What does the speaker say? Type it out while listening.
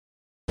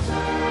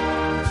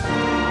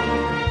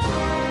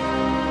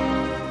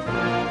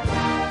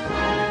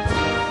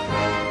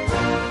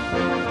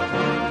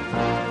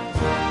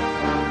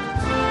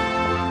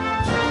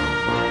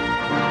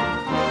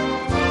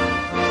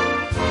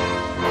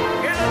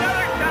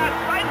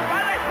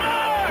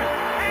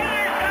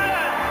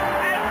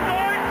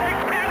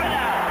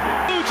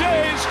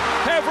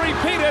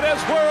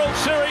World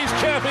Series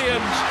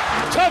champions.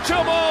 Touch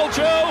them all,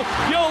 Joe.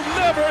 You'll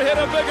never hit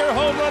a bigger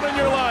home run in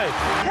your life.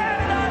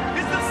 Canada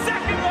is the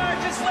second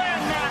largest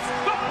landmass,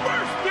 the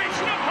first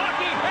nation of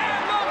hockey,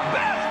 and the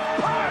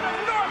best part of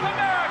North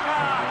America.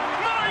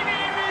 My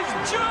name is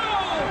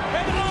Joe,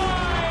 and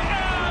I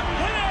am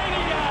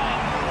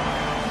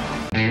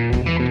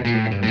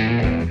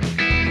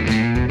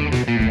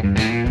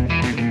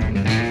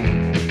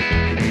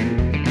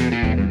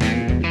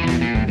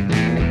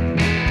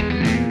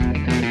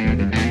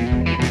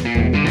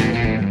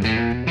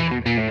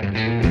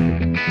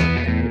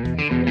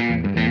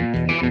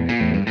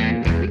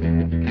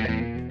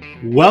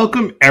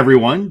Welcome,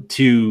 everyone,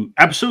 to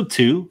episode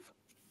 2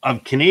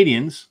 of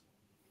Canadians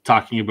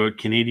talking about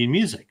Canadian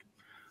music.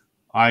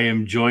 I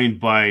am joined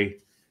by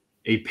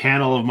a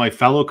panel of my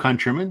fellow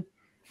countrymen,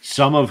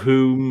 some of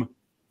whom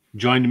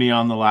joined me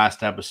on the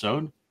last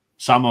episode,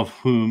 some of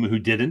whom who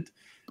didn't,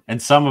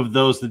 and some of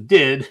those that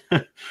did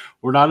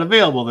were not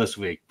available this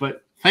week.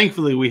 But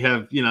thankfully, we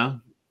have,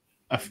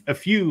 a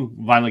few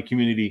Violent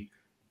Community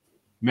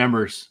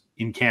members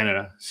in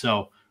Canada.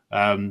 So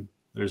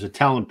there's a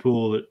talent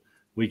pool that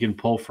we can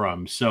pull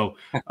from. So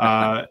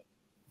to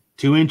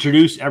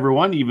introduce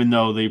everyone, even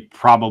though they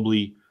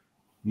probably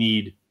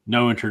need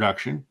no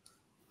introduction,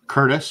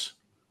 Curtis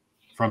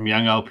from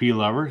Young LP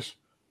Lovers,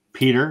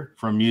 Peter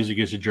from Music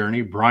is a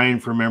Journey, Brian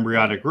from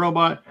Embryonic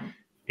Robot,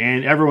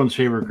 and everyone's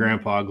favorite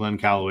grandpa, Glenn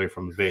Calloway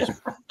from the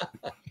basement.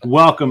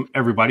 Welcome,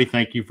 everybody.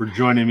 Thank you for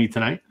joining me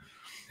tonight.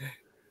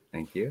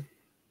 Thank you.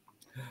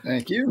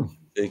 Thank you.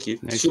 Thank you.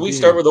 Nice Should we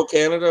start with O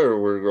Canada,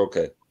 or we're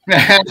okay?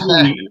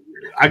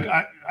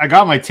 I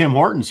got my Tim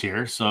Hortons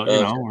here, so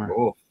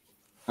we're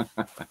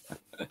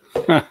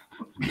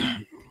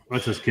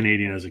that's as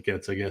Canadian as it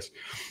gets, I guess.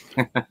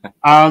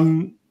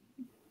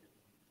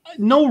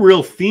 No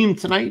real theme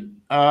tonight.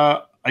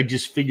 I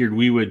just figured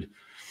we would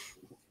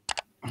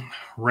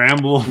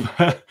ramble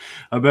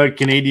about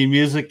Canadian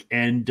music,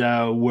 and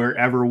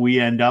wherever we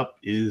end up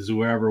is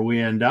wherever we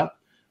end up.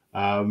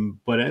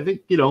 But I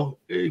think,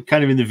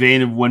 kind of in the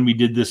vein of when we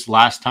did this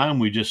last time,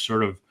 we just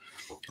sort of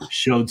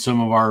showed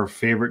some of our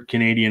favorite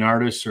Canadian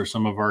artists or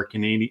some of our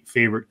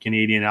favorite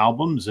Canadian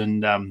albums.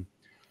 And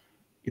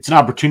it's an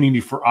opportunity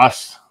for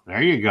us.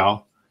 There you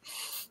go.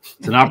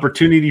 It's an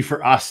opportunity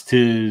for us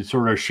to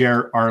sort of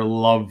share our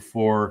love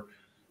for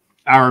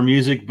our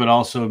music, but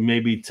also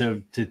maybe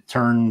to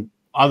turn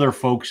other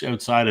folks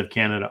outside of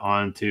Canada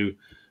on to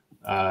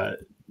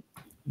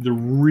the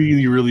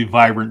really, really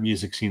vibrant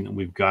music scene that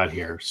we've got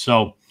here.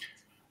 So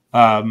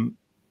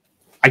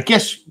I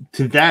guess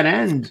to that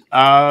end,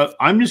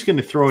 I'm just going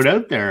to throw it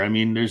out there. I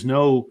mean, there's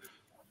no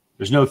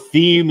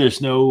theme,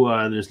 there's no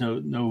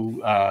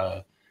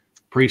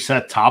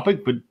preset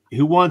topic, but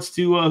who wants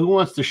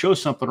to show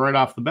something right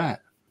off the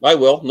bat? I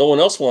will. No one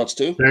else wants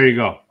to. There you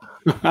go.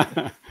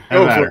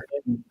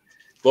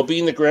 Well,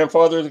 being the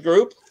grandfather of the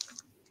group,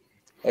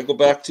 I go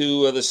back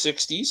to the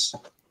 60s.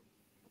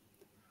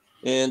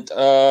 And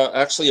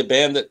actually a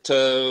band that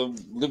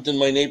lived in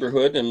my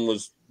neighborhood and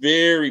was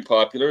very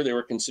popular. They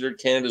were considered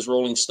Canada's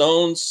Rolling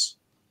Stones,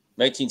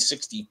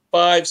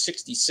 1965,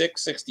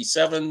 66,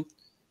 67,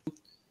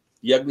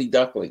 The Ugly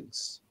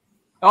Ducklings.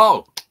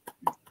 Oh.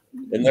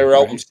 And their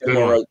album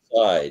Somewhere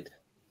Outside,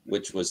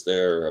 which was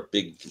their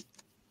big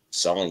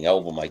selling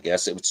album, I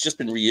guess. It's just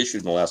been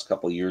reissued in the last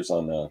couple of years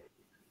on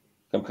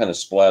some kind of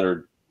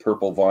splattered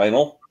purple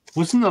vinyl.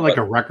 Wasn't that like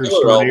a record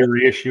store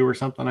reissue or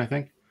something, I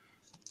think?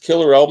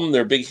 Killer album.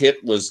 Their big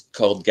hit was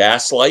called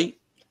Gaslight.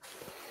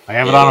 I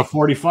have it on a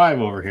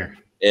 45 over here.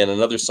 And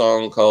another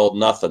song called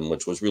Nothing,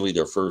 which was really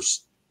their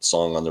first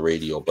song on the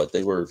radio, but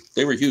they were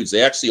huge.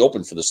 They actually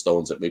opened for the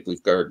Stones at Maple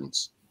Leaf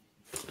Gardens.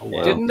 Oh,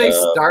 wow. Didn't they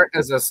start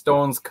as a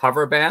Stones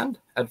cover band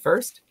at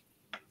first?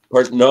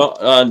 No,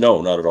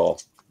 not at all.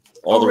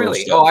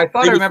 Really? Oh, I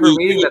thought I remember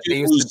reading that they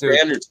used to do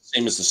standards the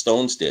same as the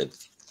Stones did.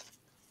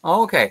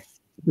 Oh, okay.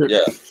 Yeah.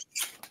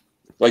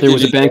 Like there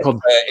was a band called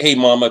Hey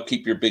Mama,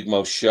 Keep Your Big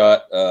Mouth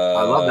Shut.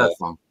 I love that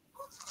song.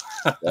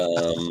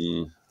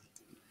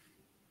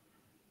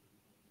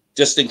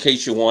 Just in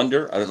Case You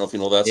Wonder. I don't know if you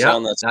know that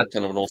song. That's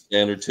kind of an old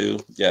standard too.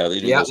 Yeah, they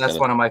do. Yeah, that's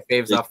one of my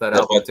faves off that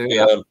album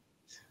too.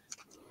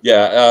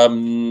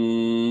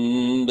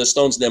 The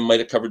Stones then might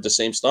have covered the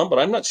same song, but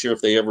I'm not sure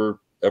if they ever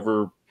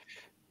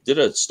did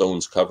a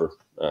Stones cover,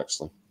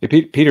 actually.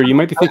 Hey, Peter, you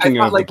might be thinking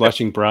of the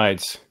Blushing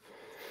Brides.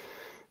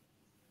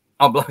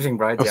 Oh, Blushing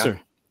Brides, yeah.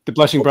 Sorry. The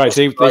Blushing Brides,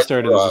 they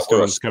started as a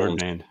Stones cover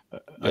band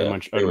out of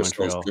Montreal.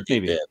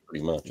 Maybe. Band,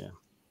 pretty much.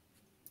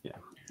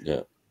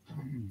 Yeah.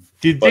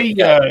 Did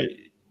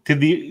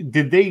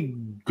they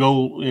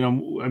go,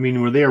 I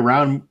mean, were they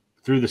around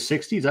through the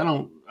 60s? I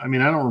don't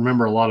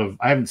remember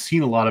I haven't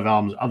seen a lot of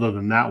albums other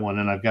than that one,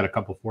 and I've got a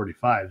couple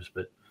 45s,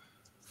 but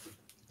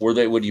were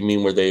they, what do you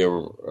mean, were they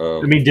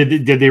I mean,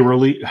 did they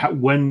release,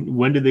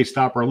 when did they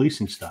stop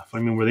releasing stuff? I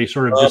mean, were they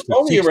sort of just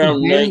probably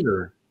around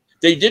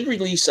They did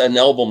release an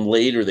album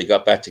later. They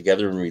got back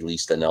together and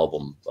released an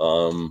album.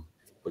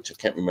 which I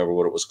can't remember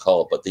what it was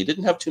called, but they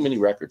didn't have too many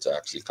records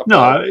actually.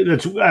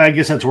 I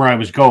guess that's where I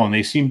was going.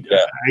 They seemed,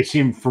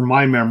 from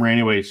my memory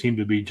anyway, it seemed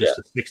to be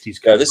just the 60s.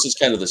 Yeah, this is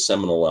kind of the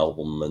seminal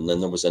album, and then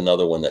there was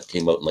another one that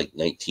came out in like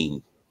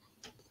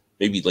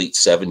maybe late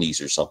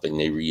 70s or something.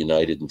 They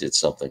reunited and did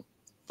something,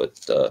 but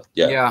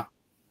yeah.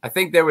 I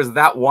think there was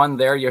that one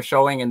there you're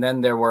showing, and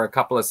then there were a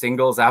couple of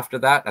singles after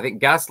that. I think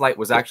Gaslight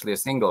was actually a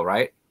single,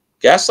 right?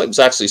 Gaslight was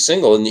actually a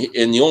single, and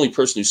the only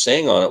person who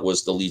sang on it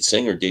was the lead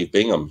singer, Dave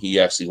Bingham.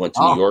 He actually went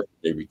to New York.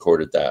 They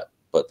recorded that,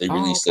 but they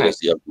released it as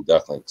the Ugly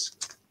Ducklings.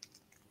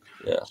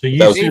 Yeah.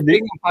 So Dave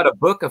Bingham had a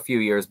book a few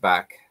years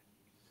back.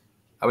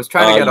 I was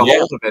trying to get a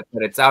hold of it,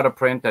 but it's out of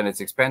print and it's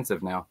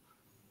expensive now.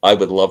 I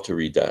would love to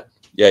read that.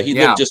 Yeah, he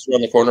lived just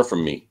around the corner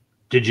from me.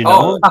 Did you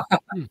know?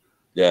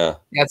 Yeah.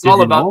 It's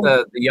all about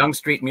the Yonge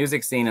Street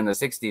music scene in the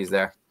 60s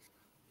there.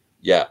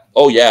 Yeah.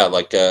 Oh, yeah.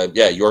 Like,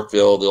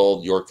 Yorkville, the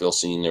old Yorkville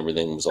scene,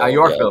 everything was all.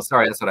 Yorkville.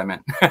 Sorry, that's what I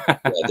meant.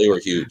 They were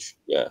huge.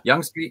 Yeah.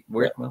 Yonge Street,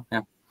 Yorkville.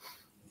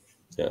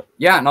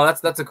 Yeah. No,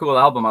 that's a cool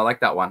album. I like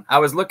that one. I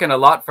was looking a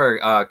lot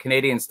for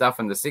Canadian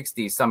stuff in the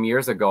 60s some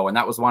years ago, and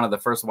that was one of the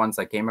first ones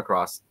I came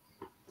across.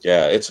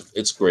 Yeah,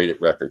 it's great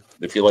record.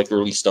 If you like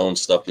early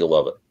Stones stuff, you'll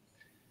love it.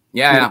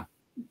 Yeah.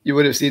 You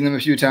would have seen them a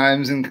few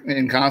times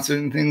in concert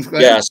and things like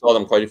that? Yeah, I saw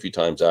them quite a few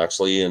times,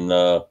 actually. And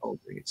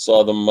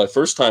saw them my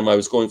first time. I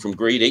was going from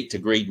grade 8 to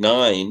grade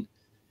 9.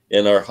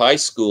 And our high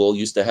school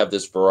used to have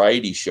this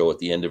variety show at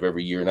the end of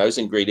every year. And I was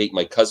in grade 8.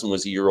 My cousin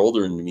was a year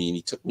older than me. And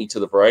he took me to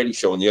the variety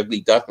show in the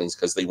Ugly Ducklings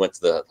because they went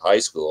to the high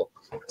school.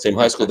 Same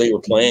high school. They were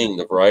playing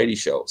the variety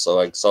show. So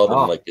I saw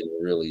them like in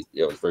really,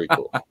 it was very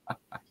cool.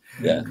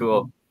 Yeah.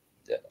 Cool.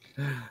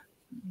 Yeah.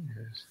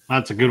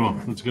 That's a good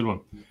one.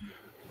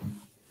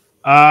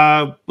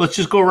 Let's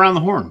just go around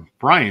the horn.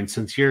 Brian,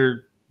 since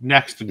you're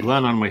next to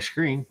Glenn on my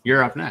screen,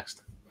 you're up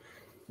next.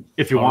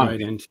 If you want.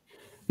 Right, and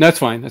that's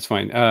fine.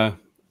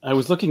 I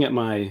was looking at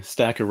my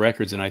stack of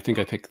records, and I think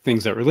I picked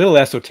things that were a little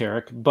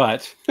esoteric,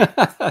 but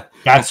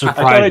that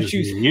surprises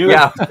you.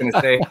 Yeah, I was going to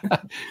say.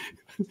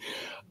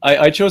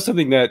 I chose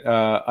something that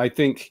I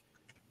think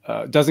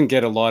doesn't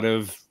get a lot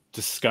of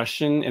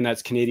discussion, and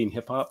that's Canadian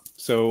hip hop.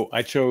 So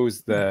I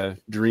chose the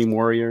Dream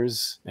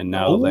Warriors, and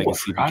Now the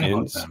Legacy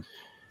Begins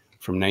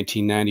from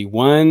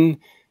 1991.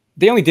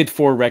 They only did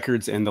 4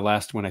 records, and the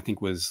last one I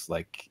think was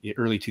like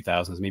early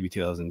 2000s, maybe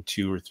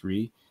 2002 or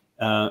 3.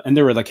 And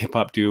they were like hip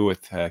hop duo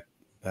with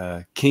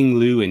King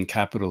Lou and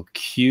Capital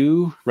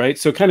Q, right?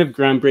 So kind of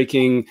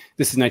groundbreaking.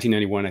 This is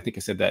 1991. I think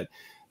I said that.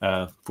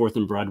 4th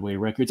and Broadway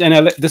Records,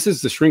 and this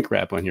is the shrink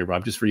wrap on here,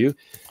 Bob, just for you.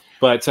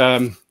 But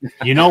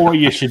you know what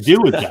you should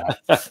do with that?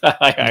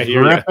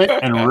 Grip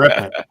it and rip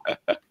it.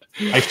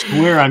 I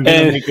swear I'm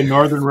going to make a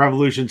Northern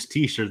Revolutions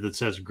T-shirt that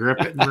says "Grip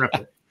it and rip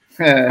it."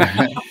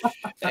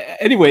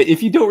 Anyway,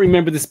 if you don't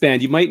remember this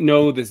band, you might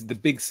know this. The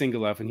big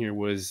single off in here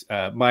was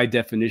My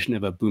Definition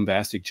of a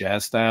Boombastic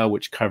Jazz Style,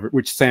 which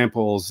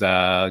samples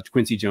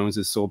Quincy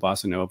Jones's Soul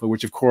Bossa Nova.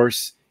 Which, of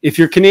course, if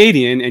you're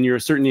Canadian and you're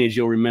a certain age,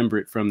 you'll remember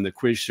it from the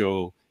quiz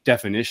show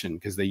definition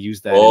because they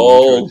used that.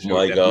 Oh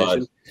my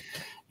God!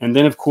 And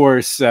then, of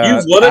course,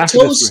 you've won a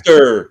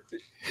toaster.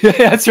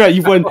 That's right.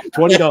 You've won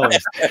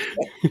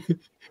 $20.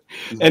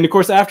 And of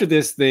course, after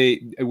this,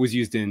 it was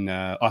used in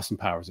Austin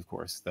Powers, of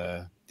course,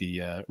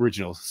 the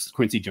original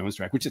Quincy Jones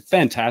track, which is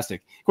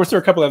fantastic. Of course, there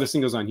are a couple other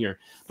singles on here,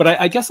 but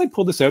I guess I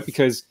pulled this out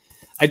because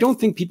I don't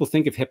think people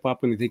think of hip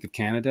hop when they think of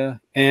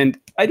Canada, and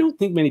I don't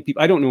think many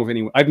people. I don't know if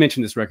anyone. I've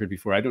mentioned this record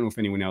before. I don't know if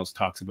anyone else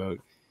talks about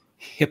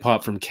hip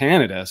hop from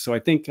Canada, so I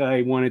think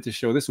I wanted to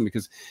show this one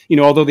because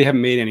although they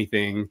haven't made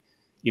anything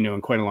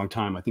in quite a long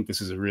time, I think this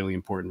is a really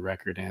important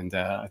record, and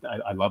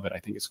I love it. I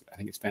think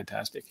it's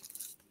fantastic.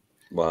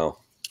 Wow.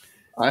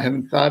 I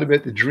haven't thought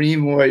about the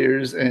Dream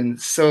Warriors in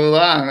so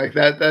long. Like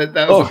that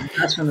was a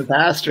blast from the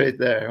past right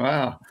there.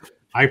 Wow.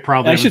 I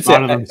probably haven't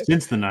thought of them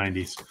since the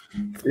 90s.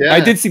 Yeah. I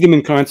did see them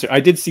in concert. I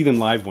did see them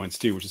live once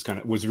too, which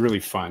was really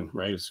fun,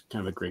 right? It was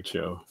kind of a great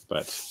show.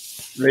 But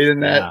right in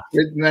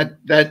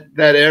that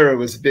era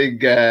was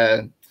big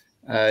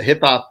hip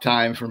hop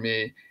time for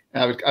me.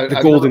 The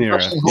golden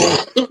era.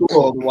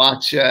 School to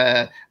watch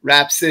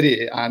Rap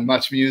City on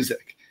Much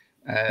Music.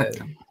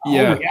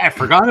 I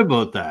forgot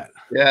about that.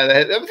 Yeah,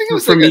 I think it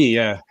was for me.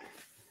 It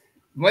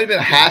might have been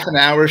a half an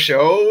hour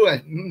show,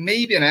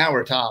 maybe an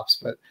hour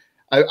tops. But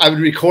I would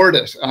record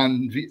it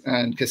on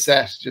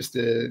cassette just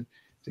to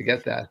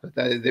get that. But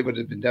they would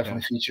have been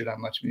definitely featured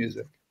on Much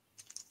Music.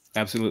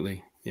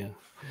 Absolutely, yeah.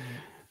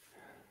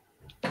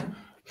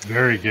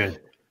 Very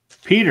good,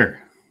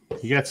 Peter.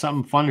 You got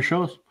something fun to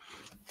show us?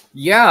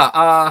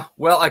 Yeah.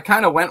 Well, I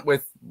kind of went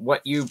with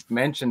what you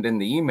mentioned in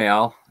the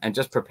email and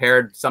just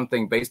prepared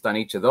something based on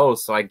each of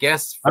those. So I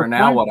guess for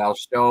now, what I'll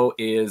show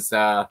is,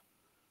 all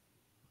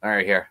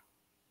right, here,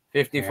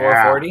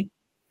 5440. Yeah.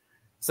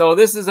 So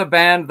this is a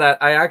band that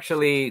I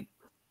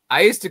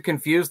used to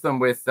confuse them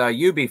with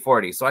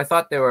UB40. So I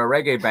thought they were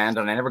a reggae band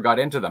and I never got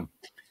into them.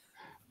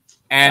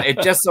 And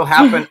it just so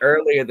happened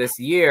earlier this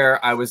year,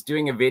 I was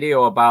doing a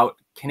video about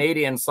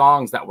Canadian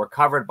songs that were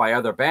covered by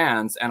other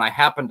bands. And I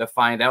happened to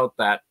find out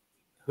that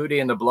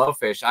Hootie and the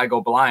Blowfish, I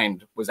Go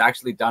Blind, was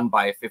actually done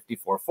by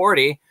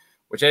 5440,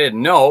 which I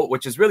didn't know,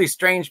 which is really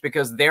strange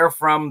because they're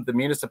from the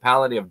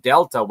municipality of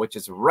Delta, which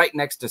is right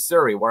next to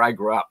Surrey, where I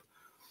grew up.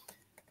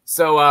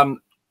 So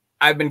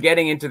I've been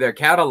getting into their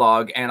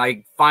catalog, and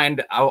I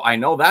find, oh, I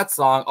know that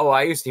song. Oh,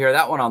 I used to hear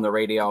that one on the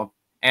radio.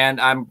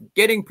 And I'm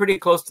getting pretty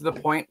close to the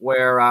point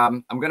where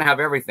I'm going to have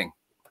everything.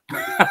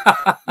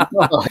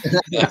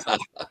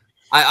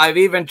 I've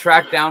even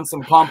tracked down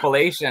some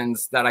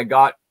compilations that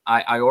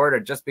I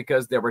ordered just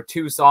because there were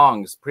 2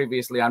 songs,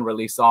 previously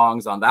unreleased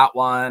songs on that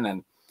one.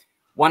 And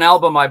one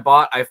album I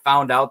bought, I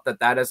found out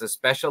that is a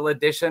special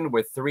edition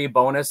with 3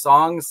 bonus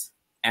songs,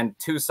 and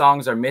 2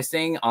 songs are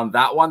missing on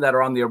that one that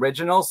are on the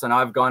original. So now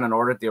I've gone and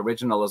ordered the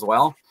original as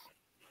well.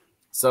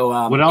 So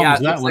what album yeah, is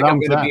that? it's like I'm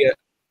going to be a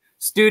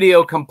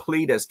studio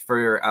completist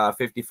for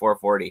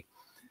 5440.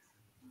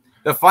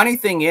 The funny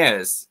thing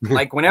is,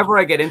 like, whenever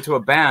I get into a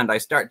band, I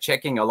start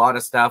checking a lot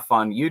of stuff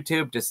on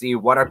YouTube to see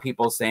what are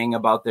people saying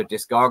about their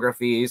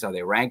discographies. Are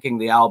they ranking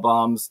the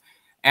albums?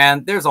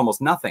 And there's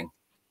almost nothing.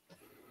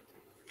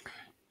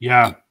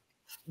 Yeah,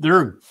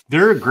 they're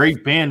a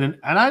great band, and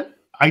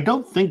I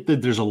don't think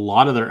that there's a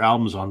lot of their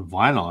albums on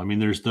vinyl. I mean,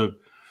 there's the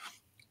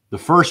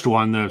first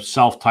one, the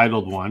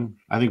self-titled one.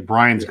 I think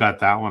Brian's got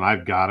that one.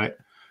 I've got it.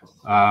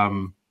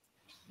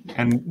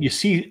 And you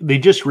see, they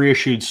just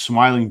reissued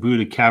Smiling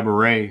Buddha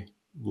Cabaret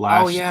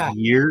last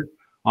year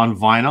on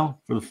vinyl.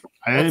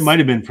 It might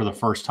have been for the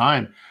first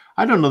time.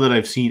 I don't know that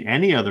I've seen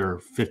any other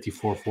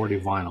 5440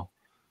 vinyl.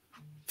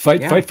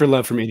 Fight for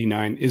Love from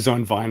 '89 is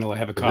on vinyl. I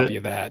have a copy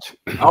of that.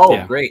 Oh,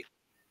 yeah. Great.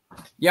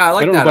 Yeah, I like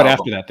that. I don't know about album.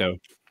 after that, though.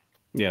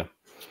 Yeah.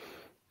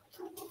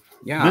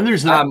 Yeah. And then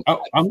there's that.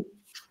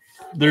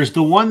 There's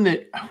the one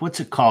that, what's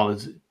it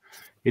called?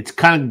 It's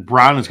kind of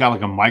brown. It's got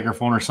like a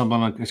microphone or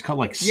something. It's called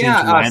like Cinch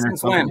Line or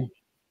something.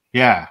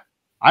 Yeah.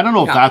 I don't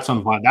know if that's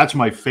on vinyl. That's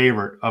my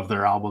favorite of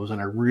their albums.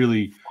 And I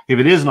really, if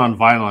it isn't on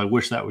vinyl, I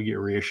wish that would get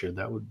reissued.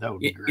 That would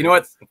be great. You know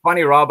what's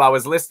funny, Rob? I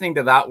was listening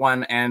to that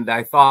one and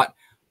I thought,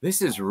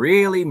 this is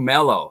really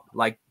mellow.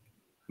 Like,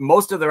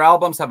 most of their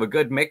albums have a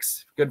good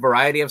mix, good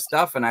variety of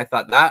stuff. And I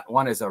thought that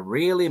one is a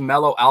really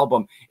mellow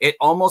album. It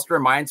almost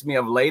reminds me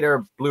of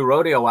later Blue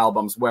Rodeo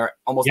albums where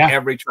almost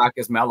every track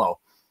is mellow.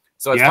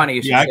 So it's funny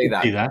you should say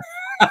that. See that.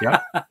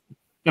 Yeah.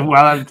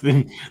 Well,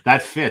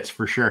 that fits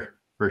for sure.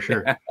 For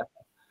sure.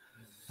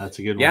 That's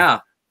a good one.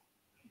 Yeah.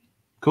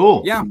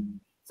 Cool. Yeah.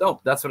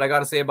 So that's what I got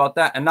to say about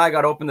that. And now I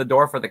got to open the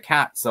door for the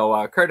cat.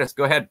 So Curtis,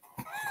 go ahead.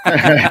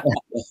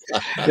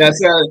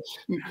 That's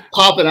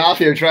popping off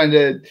here, trying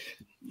to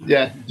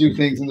do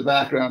things in the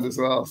background as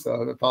well.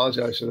 So I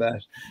apologize for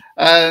that.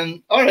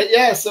 All right.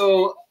 Yeah.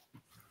 So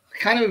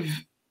kind of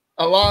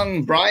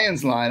along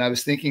Brian's line, I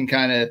was thinking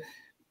kind of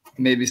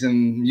maybe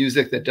some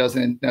music that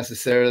doesn't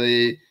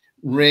necessarily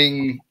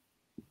ring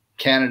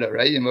Canada,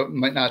 right? You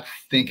might not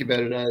think about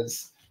it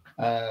as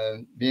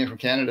being from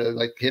Canada,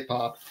 like hip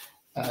hop.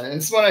 And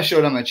this one I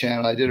showed on my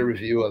channel. I did a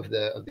review of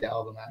the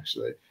album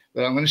actually,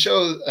 but I'm going to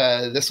show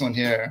this one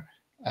here.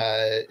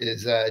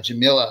 Is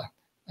Jamila,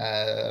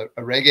 a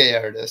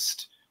reggae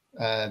artist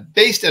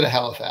based out of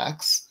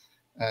Halifax,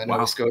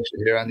 Nova Scotia,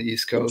 here on the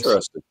East Coast.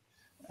 Interesting.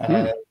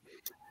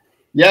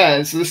 Yeah,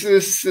 and so this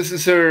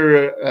is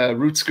her.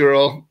 Roots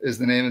Girl is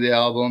the name of the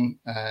album.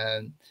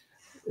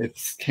 It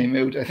came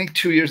out, I think,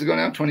 2 years ago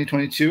now,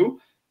 2022.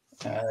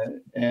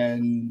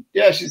 And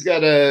yeah, she's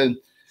got a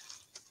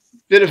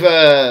bit of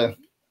a.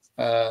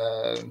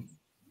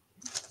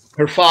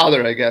 Her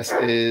father, I guess,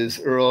 is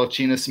Earl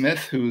Chena Smith,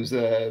 who's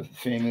a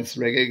famous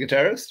reggae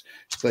guitarist.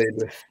 He's played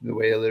with the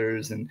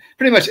Wailers and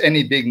pretty much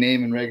any big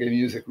name in reggae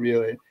music,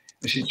 really.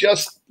 And she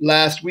just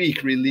last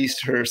week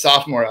released her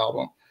sophomore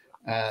album.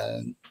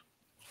 And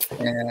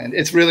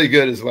it's really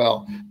good as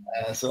well.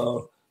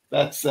 So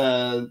that's,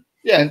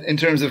 in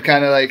terms of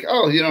kind of like,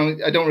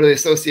 I don't really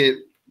associate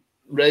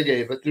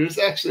reggae, but there's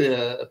actually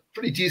a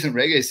pretty decent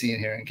reggae scene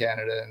here in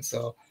Canada. And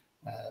so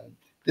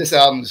this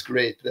album is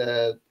great.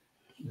 The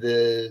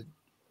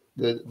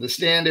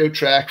standout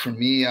track for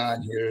me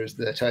on here is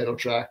the title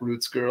track,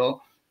 Roots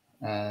Girl.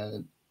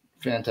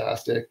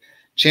 Fantastic.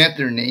 Chant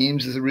Their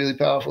Names is a really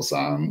powerful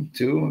song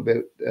too,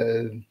 about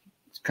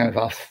kind of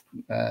off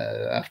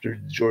after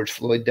George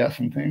Floyd death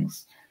and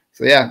things.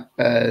 So yeah,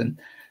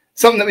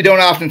 something that we don't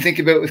often think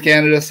about with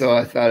Canada. So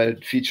I thought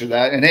I'd feature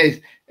that. And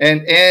hey,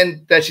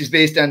 and that she's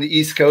based on the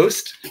East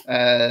Coast.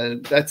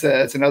 That's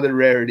another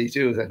rarity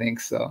too, I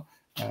think. So.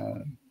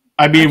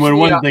 I mean, when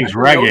one thinks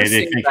reggae,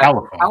 they think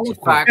Halifax.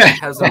 Halifax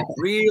has a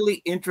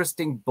really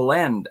interesting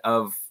blend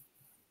of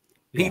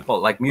people,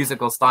 like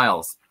musical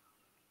styles.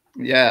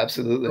 Yeah,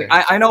 absolutely.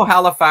 I know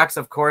Halifax,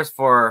 of course,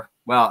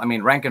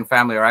 Rankin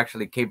family are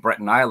actually Cape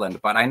Breton Island,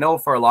 but I know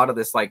for a lot of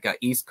this, like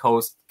East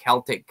Coast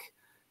Celtic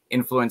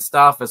influenced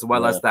stuff, as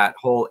well as that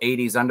whole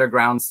 80s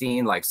underground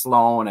scene, like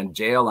Sloan and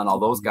Jail and all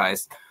those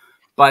guys.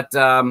 But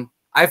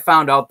I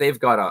found out they've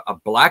got a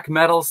black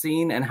metal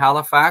scene in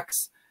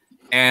Halifax.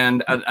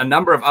 And a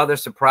number of other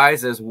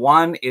surprises.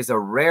 One is a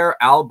rare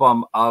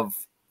album of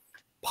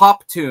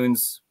pop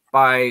tunes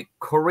by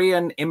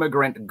Korean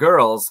immigrant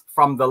girls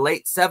from the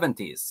late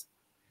 70s.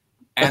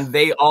 and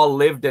they all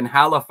lived in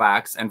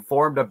Halifax and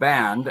formed a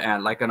band,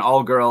 and like an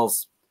all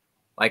girls,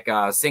 like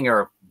a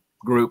singer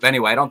group.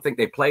 Anyway, I don't think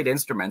they played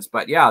instruments,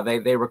 but yeah,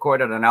 they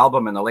recorded an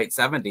album in the late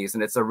 70s,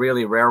 and it's a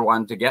really rare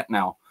one to get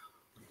now.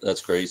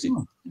 That's crazy.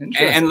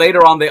 And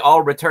later on, they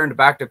all returned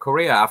back to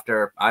Korea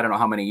after I don't know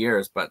how many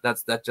years, but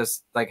that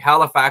just like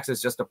Halifax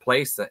is just a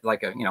place that,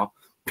 like, you know,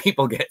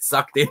 people get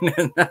sucked in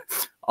and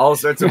all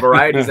sorts of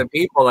varieties of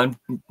people and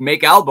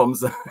make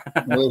albums. Well,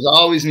 there's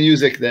always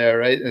music there,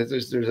 right?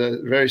 There's a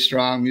very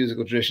strong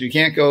musical tradition. You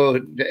can't go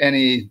to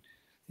any,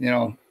 you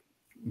know,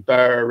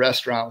 bar or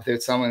restaurant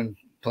without someone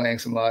playing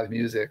some live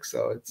music.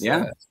 So it's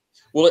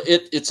well,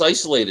 it's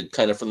isolated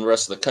kind of from the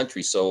rest of the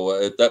country,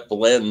 so that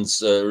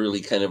blends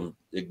really kind of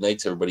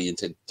ignites everybody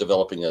into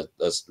developing a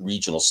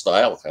regional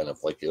style, kind of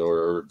like,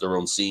 or their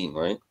own scene,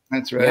 right?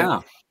 That's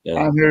right.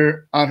 Yeah.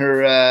 On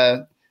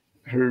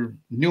her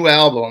new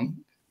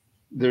album,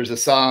 there's a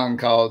song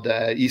called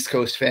East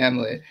Coast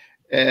Family,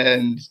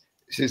 and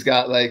she's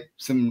got like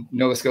some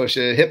Nova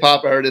Scotia hip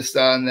hop artists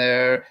on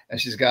there, and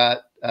she's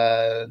got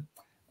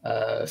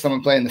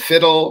someone playing the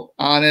fiddle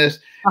on it.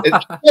 It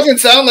doesn't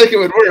sound like it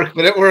would work,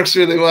 but it works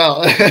really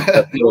well.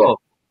 Cool.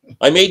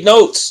 I made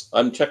notes.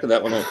 I'm checking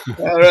that one out.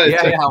 All right.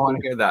 Yeah, I want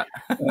to hear that.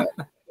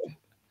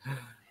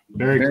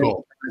 Very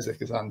cool.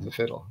 Music is on the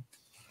fiddle.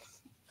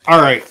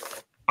 All right.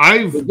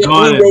 I've Get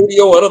gone. Blue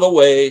Rodeo out of the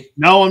way.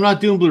 No, I'm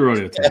not doing Blue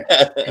Rodeo today.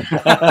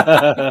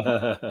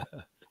 But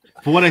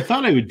what I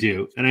thought I would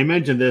do, and I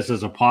mentioned this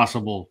as a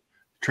possible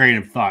train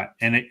of thought,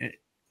 and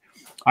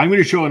I'm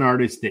going to show an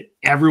artist that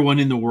everyone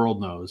in the world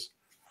knows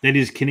that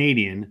is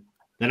Canadian,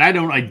 that I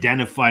don't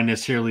identify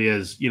necessarily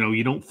as, you know,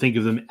 you don't think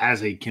of them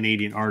as a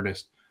Canadian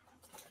artist.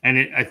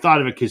 And I thought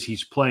of it because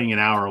he's playing an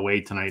hour away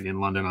tonight in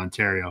London,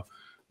 Ontario.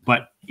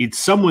 But it's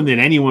someone that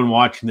anyone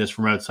watching this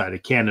from outside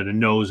of Canada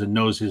knows and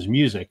knows his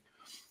music.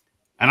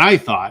 And I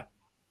thought,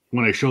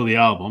 when I show the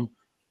album,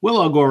 we'll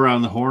all go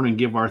around the horn and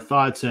give our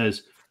thoughts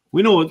as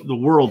we know what the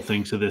world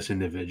thinks of this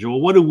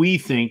individual. What do we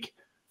think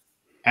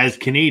as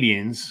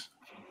Canadians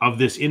of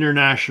this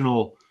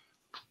international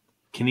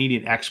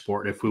Canadian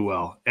export, if we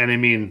will? And I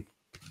mean,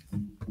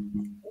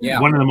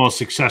 one of the most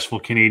successful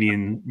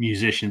Canadian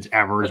musicians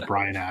ever is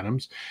Bryan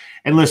Adams.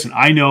 And listen,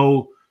 I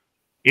know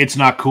it's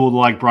not cool to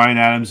like Bryan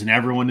Adams, and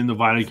everyone in the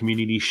vinyl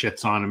community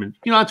shits on him. And,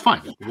 you know, it's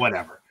fine.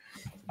 Whatever.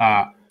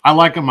 I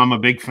like him. I'm a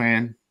big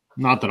fan.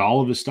 Not that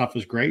all of his stuff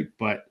is great,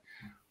 but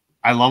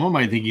I love him.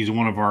 I think he's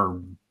one of our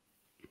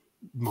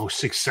most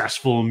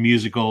successful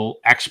musical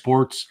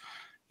exports.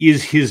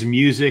 Is his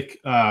music,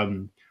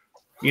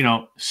 you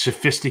know,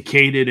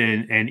 sophisticated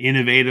and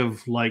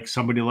innovative like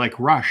somebody like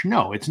Rush?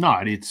 No, it's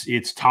not.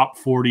 It's top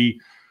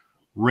 40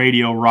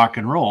 radio rock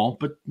and roll,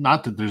 but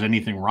not that there's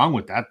anything wrong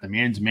with that. The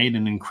man's made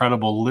an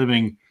incredible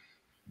living.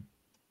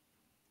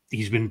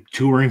 He's been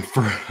touring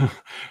for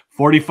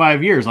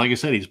 45 years. Like I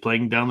said, he's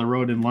playing down the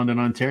road in London,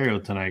 Ontario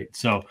tonight.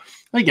 So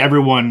I think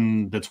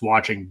everyone that's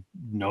watching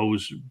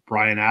knows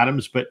Bryan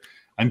Adams, but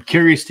I'm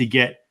curious to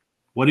get,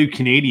 what do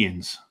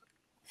Canadians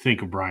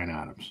think of Bryan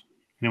Adams?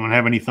 Anyone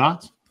have any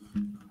thoughts?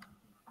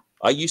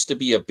 I used to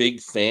be a big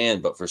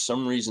fan, but for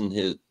some reason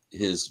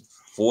his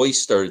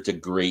voice started to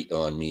grate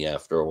on me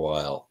after a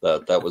while.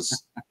 That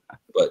was,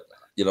 but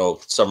you know,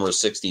 Summer of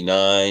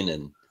 '69,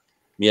 and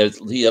he had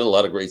a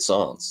lot of great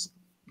songs.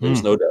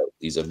 There's no doubt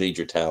he's a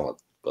major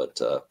talent, but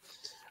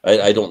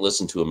I don't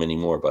listen to him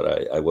anymore.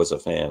 But I was a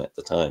fan at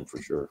the time for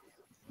sure.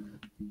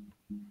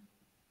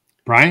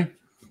 Brian,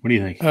 what do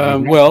you think?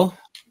 Well,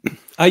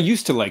 I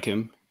used to like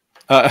him.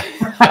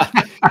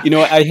 You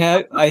know,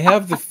 I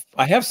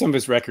have some of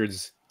his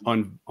records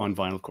on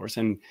vinyl, of course,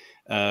 and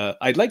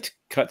I liked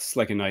Cuts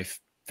Like a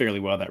Knife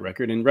fairly well, that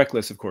record, and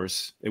Reckless, of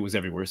course, it was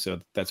everywhere,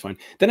 so that's fine.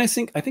 Then I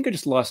think I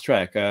just lost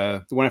track.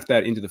 The one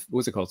after that,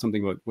 what's it called?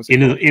 Something about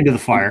Into the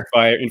Fire,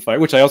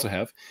 which I also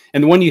have,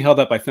 and the one you held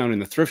up I found in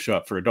the thrift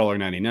shop for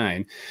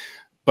 $1.99.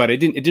 But it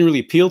didn't really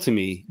appeal to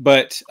me.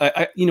 But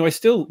I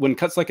still, when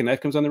Cuts Like a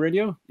Knife comes on the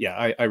radio,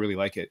 yeah, I really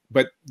like it.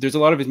 But there's a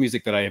lot of his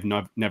music that I have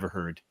never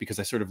heard because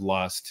I sort of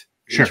lost.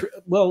 Sure.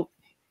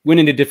 Went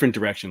in a different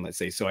direction, let's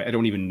say. So I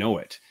don't even know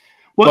it.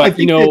 Well, but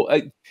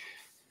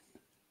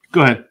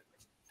go ahead.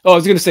 Oh, I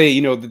was going to say,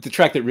 the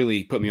track that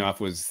really put me off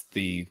was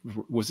it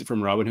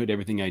from Robin Hood?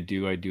 Everything I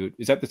do it.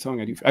 Is that the song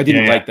I do? I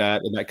didn't like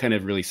that, and that kind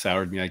of really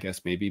soured me, I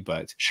guess, maybe.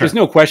 But there's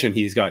no question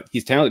he's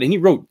talented, and he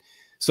wrote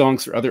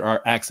songs for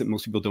other acts that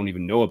most people don't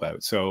even know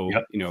about. So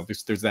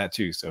there's that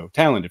too. So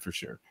talented for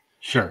sure.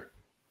 Sure.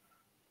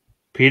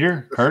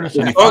 Peter, Curtis,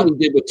 the song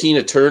he did with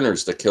Tina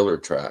Turner's "The Killer"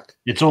 track.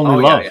 It's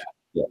Only Love.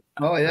 Yeah.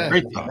 Oh yeah,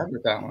 great song. I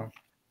remember that one.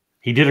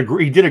 He did a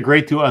great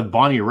duet with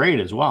Bonnie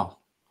Raitt as well.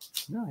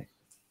 Nice.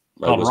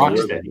 Called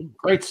Rocksteady.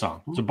 Great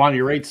song. It's a Bonnie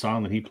Raitt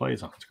song that he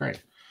plays on. It's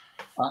great.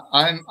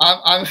 I'm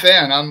a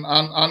fan.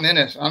 I'm in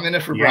it. I'm in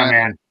it for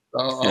Brian.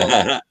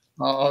 Man.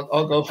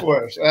 I'll go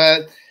for it.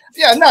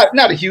 Yeah,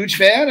 not a huge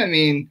fan. I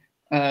mean,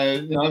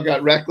 I've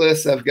got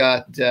Reckless. I've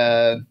got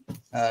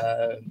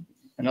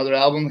another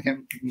album. I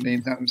can't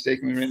name's not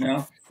mistaken me right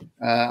now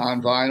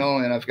on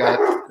vinyl, and I've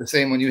got the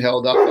same one you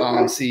held up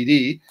on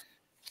CD.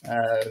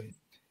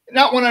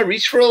 not when I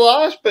reach for a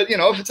lot, but you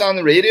know, if it's on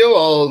the radio,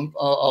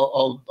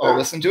 I'll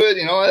listen to it.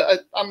 You know,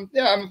 I'm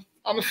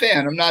a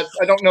fan.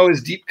 I don't know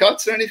his deep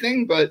cuts or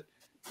anything, but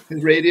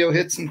his radio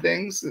hits and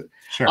things.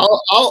 Sure.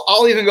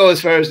 I'll even go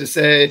as far as to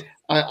say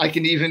I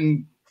can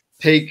even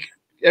take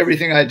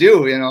everything I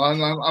do. You know,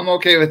 I'm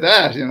okay with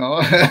that. You know,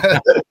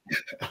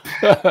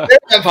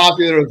 it's a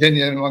popular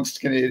opinion amongst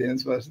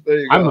Canadians, but there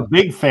you go. I'm a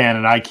big fan,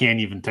 and I can't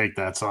even take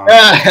that song.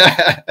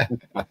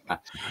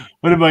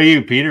 What about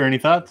you, Peter? Any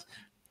thoughts?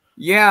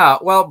 Yeah,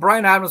 well,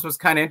 Bryan Adams was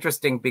kind of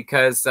interesting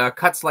because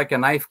Cuts Like a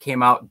Knife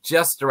came out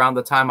just around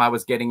the time I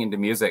was getting into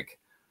music.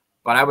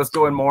 But I was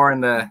going more in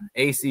the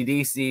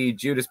AC/DC,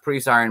 Judas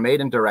Priest, Iron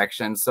Maiden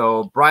direction.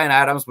 So Bryan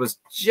Adams was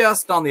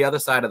just on the other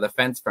side of the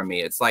fence for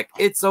me. It's like,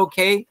 it's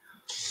okay.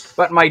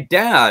 But my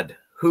dad,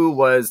 who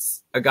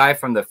was a guy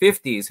from the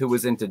 50s who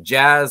was into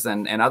jazz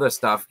and other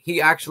stuff,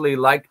 he actually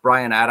liked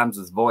Bryan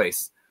Adams'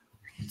 voice.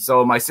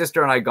 So my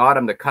sister and I got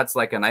him the Cuts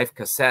Like a Knife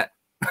cassette,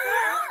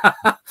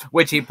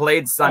 which he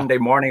played Sunday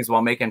mornings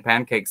while making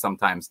pancakes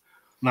sometimes.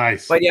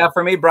 Nice. But yeah,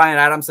 for me, Bryan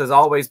Adams has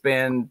always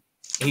been,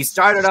 he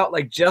started out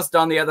like just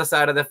on the other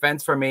side of the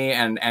fence for me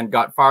and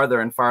got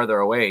farther and farther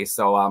away.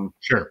 So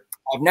sure.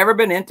 I've never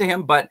been into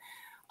him, but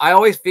I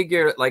always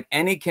figure like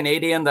any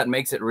Canadian that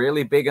makes it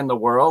really big in the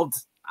world,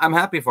 I'm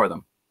happy for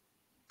them.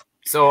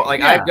 So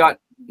like I've got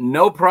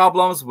no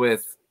problems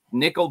with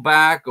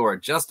Nickelback or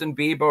Justin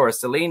Bieber or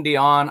Celine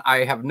Dion.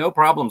 I have no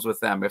problems with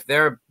them. If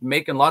they're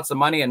making lots of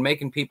money and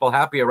making people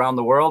happy around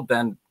the world,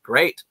 then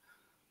great.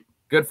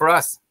 Good for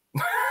us.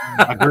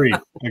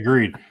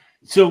 Agreed.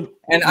 So,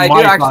 and I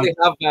do actually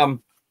have,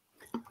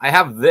 I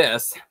have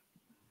this,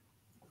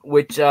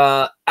 which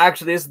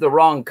actually is the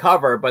wrong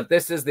cover, but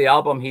this is the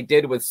album he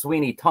did with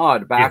Sweeney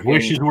Todd back in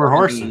Wishes Were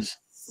Horses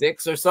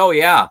 6 or so.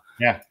 Yeah.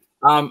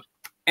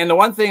 And the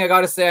one thing I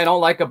got to say I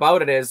don't like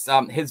about it is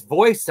his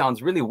voice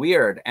sounds really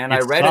weird. And I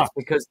read it's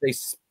because they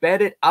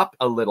sped it up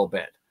a little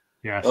bit.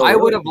 Yeah, I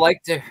would have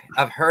liked to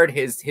have heard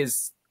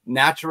his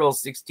natural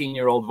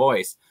 16-year-old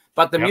voice.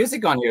 But the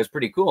music on here is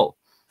pretty cool.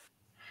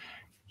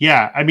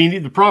 Yeah, I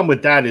mean, the problem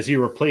with that is he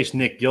replaced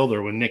Nick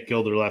Gilder when Nick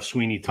Gilder left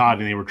Sweeney Todd,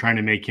 and they were trying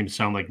to make him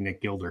sound like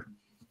Nick Gilder.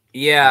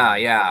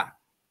 Yeah.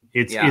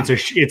 It's a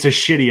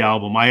shitty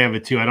album. I have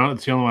it too.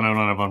 It's the only one I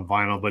don't have on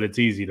vinyl, but it's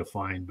easy to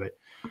find. But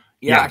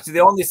yeah, actually,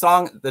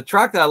 the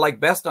track that I like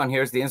best on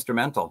here is the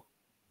instrumental.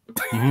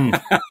 Mm-hmm.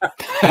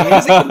 The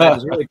music in that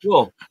is really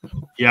cool.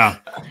 Yeah.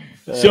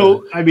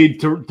 So, I mean,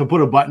 to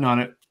put a button on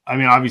it, I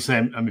mean, obviously,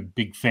 I'm a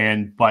big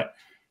fan, but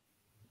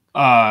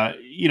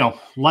you know,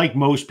 like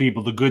most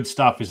people, the good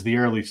stuff is the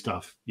early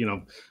stuff. You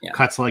know,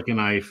 Cuts Like a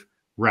Knife,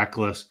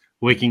 Reckless,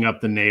 Waking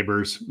Up the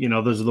Neighbors. You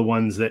know, those are the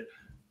ones that,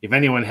 if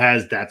anyone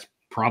has, that's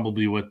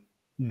probably what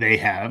they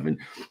have. And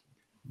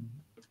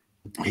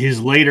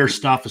his later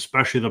stuff,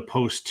 especially the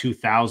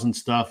post-2000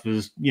 stuff,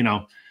 is, you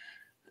know,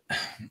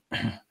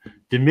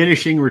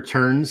 diminishing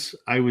returns,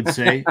 I would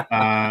say,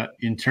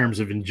 in terms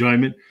of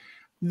enjoyment.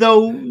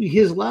 Though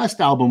his last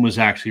album was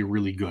actually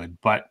really good.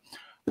 But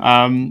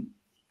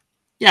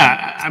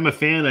yeah, I'm a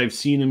fan. I've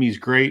seen him. He's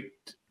great.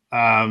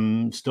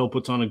 Still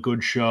puts on a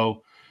good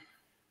show.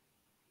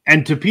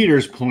 And to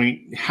Peter's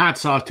point,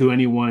 hats off to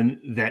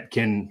anyone that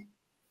can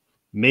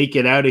make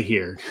it out of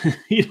here.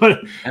 You know,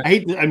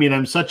 I mean,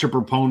 I'm such a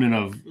proponent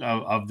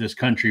of this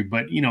country,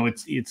 but you know,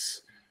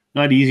 it's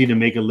not easy to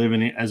make a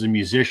living as a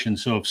musician.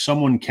 So if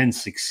someone can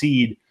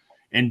succeed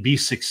and be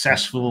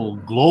successful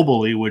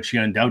globally, which he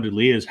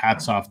undoubtedly is,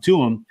 hats off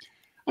to him.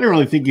 I don't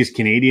really think he's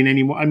Canadian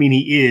anymore. I mean,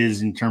 he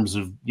is in terms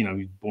of, you know,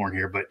 he's born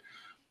here, but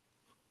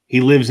he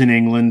lives in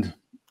England.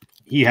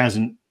 He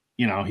hasn't,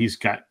 you know, he's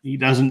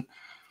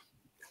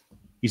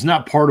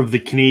not part of the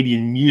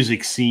Canadian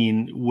music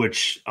scene,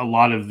 which a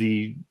lot of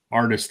the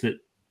artists that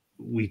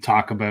we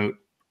talk about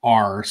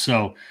are.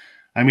 So,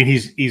 I mean,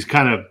 he's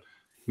kind of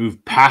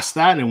moved past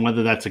that, and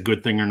whether that's a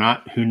good thing or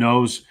not, who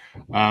knows?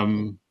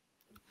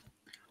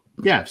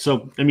 Yeah.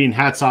 So, I mean,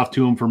 hats off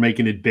to him for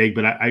making it big,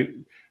 but I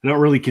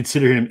don't really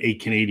consider him a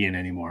Canadian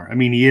anymore. I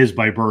mean, he is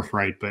by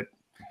birthright, but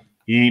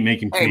he ain't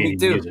making Canadian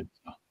music.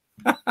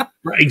 So.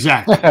 Right,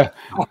 exactly.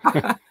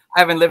 I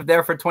haven't lived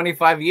there for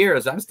 25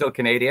 years. I'm still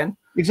Canadian.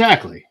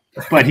 Exactly.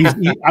 But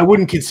I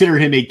wouldn't consider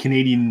him a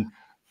Canadian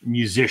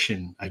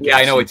musician, I guess. Yeah,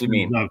 I know what you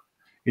mean.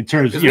 In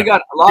terms of, we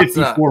got lots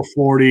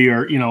 5440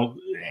 or, you know,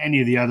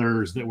 any of the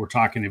others that we're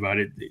talking about,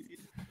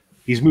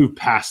 he's moved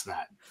past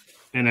that.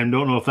 And I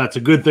don't know if that's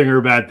a good thing or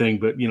a bad thing,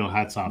 but, you know,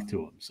 hats off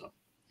to him. So.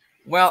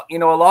 Well, you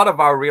know, a lot of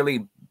our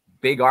really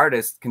big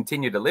artists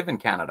continue to live in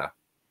Canada.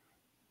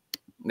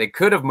 They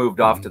could have moved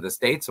off to the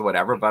States or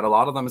whatever, but a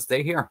lot of them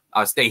stay here.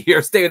 Stay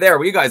there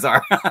where you guys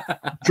are.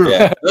 True.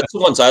 Yeah, that's the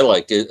ones I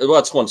like. That's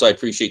the ones I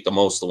appreciate the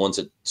most, the ones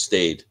that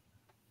stayed.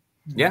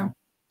 Yeah.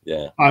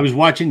 Yeah. I was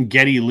watching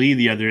Geddy Lee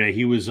the other day.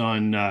 He was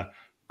on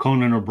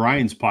Conan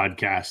O'Brien's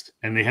podcast,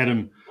 and they had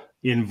him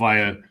in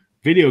via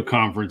video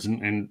conference,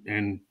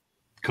 and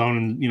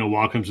Conan, you know,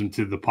 welcomes him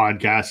to the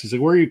podcast. He's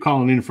like, "Where are you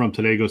calling in from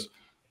today?" He goes,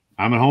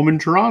 "I'm at home in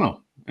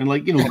Toronto." And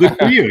like, you know, good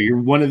for you.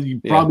 You're one of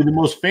probably the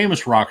most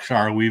famous rock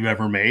star we've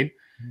ever made.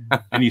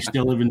 and you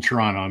still live in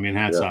Toronto. I mean,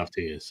 hats off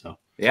to you. So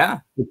Yeah.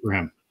 good for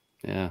him.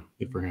 Yeah.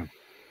 Good for him.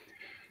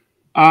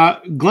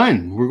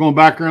 Glenn, we're going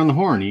back around the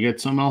horn. You got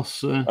something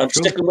else? I'm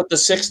sticking with the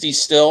 60s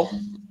still.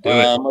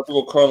 I'm going to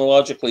go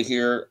chronologically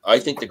here. I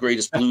think the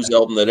greatest blues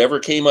album that ever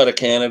came out of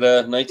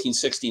Canada,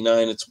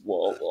 1969. It's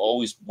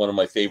always one of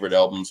my favorite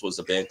albums. Was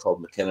a band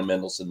called McKenna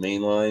Mendelssohn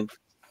Mainline.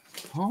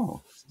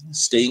 Oh,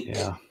 Stink.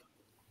 Yeah.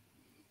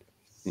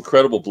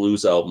 Incredible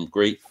blues album.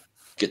 Great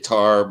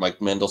guitar.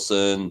 Mike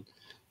Mendelssohn,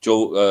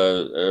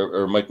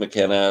 or Mike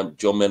McKenna.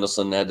 Joe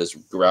Mendelssohn had this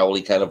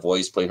growly kind of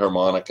voice, played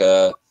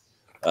harmonica.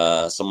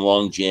 Some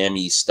long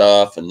jammy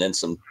stuff, and then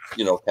some,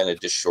 kind of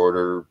just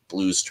shorter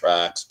blues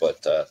tracks,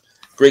 but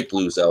great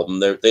blues album.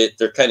 Their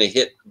kind of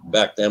hit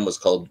back then was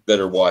called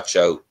Better Watch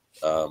Out.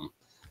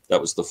 That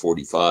was the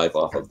 45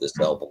 off of this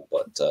album,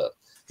 but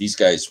these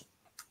guys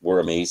were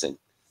amazing.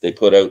 They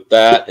put out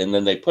that, and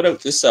then they put out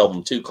this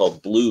album too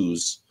called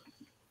Blues,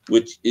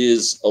 which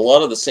is a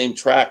lot of the same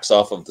tracks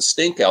off of the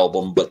Stink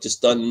album, but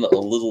just done a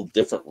little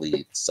differently.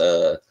 It's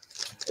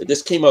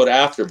this came out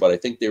after, but I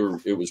think it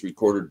was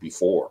recorded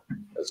before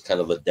as kind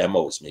of the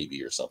demos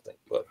maybe or something.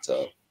 But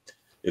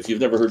if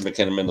you've never heard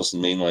McKenna Mendelssohn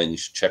Mainline, you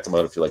should check them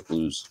out if you like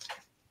blues.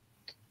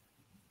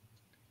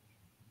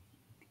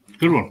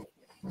 Good one.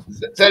 Is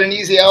that an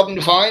easy album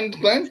to find,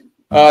 Glenn?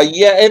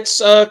 Yeah,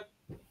 it's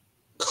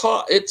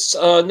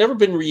never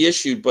been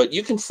reissued, but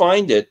you can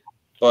find it.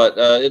 But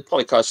it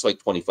probably costs like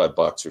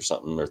 $25 or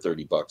something, or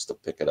 $30 to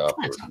pick it up.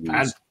 That's not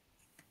bad.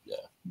 Yeah.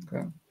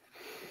 Okay.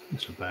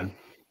 That's not bad.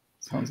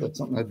 Sounds like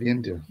something I'd be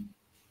into.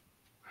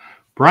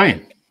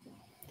 Brian.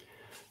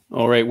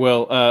 All right.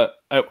 Well,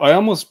 I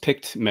almost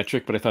picked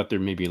Metric, but I thought they're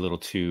maybe a little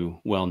too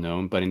well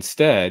known. But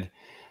instead,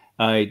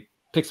 I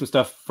picked some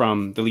stuff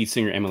from the lead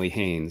singer Emily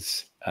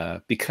Haines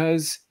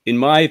because, in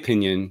my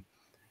opinion,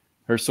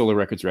 her solo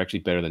records are actually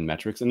better than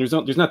Metric's. And there's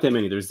not that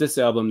many. There's this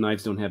album,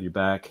 Knives Don't Have Your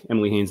Back,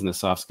 Emily Haines and the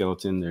Soft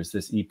Skeleton. There's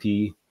this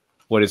EP,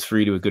 What Is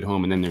Free to a Good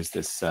Home, and then there's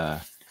this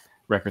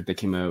record that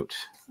came out.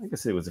 I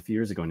guess it was a few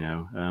years ago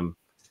now.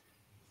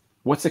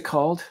 What's it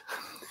called?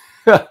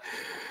 I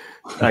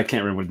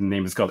can't remember what the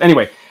name is called.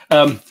 Anyway,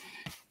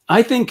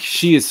 I think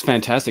she is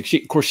fantastic.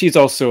 Of course, she's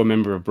also a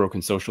member of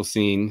Broken Social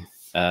Scene.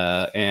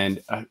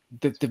 And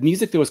the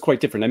music, though, was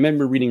quite different. I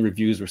remember reading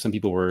reviews where some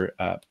people were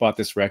bought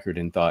this record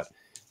and thought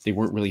they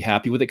weren't really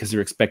happy with it because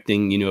they're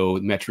expecting,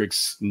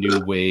 Metric's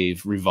new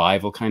wave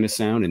revival kind of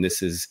sound. And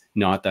this is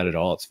not that at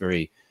all. It's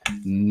very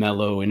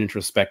mellow and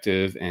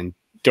introspective and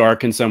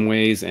dark in some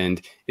ways.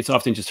 And it's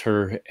often just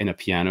her and a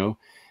piano.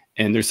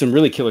 And there's some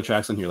really killer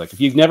tracks on here. Like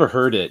if you've never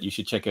heard it, you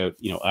should check out,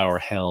 Our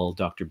Hell,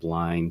 Dr.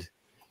 Blind.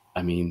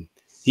 I mean,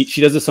 she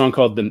does a song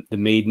called The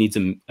Maid Needs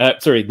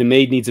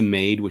a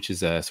Maid, which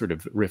is a sort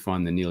of riff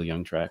on the Neil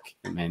Young track,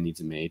 The Man Needs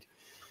a Maid.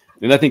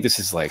 And I think this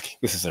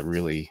is a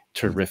really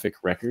terrific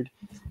record,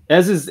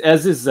 as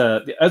is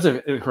her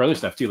other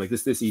stuff too. Like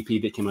this EP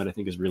that came out, I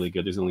think is really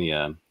good. There's only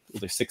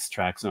there's 6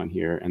 tracks on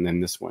here, and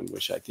then this one,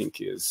 which I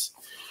think is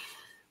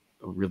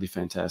really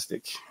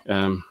fantastic.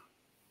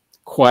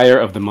 Choir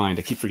of the Mind.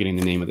 I keep forgetting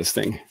the name of this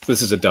thing.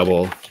 This is a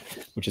double,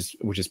 which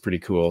is pretty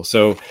cool.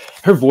 So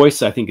her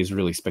voice, I think, is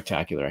really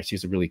spectacular. She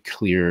has a really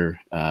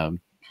clear,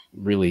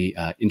 really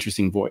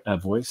interesting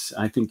voice.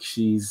 I think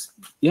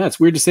it's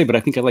weird to say, but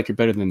I think I like her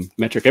better than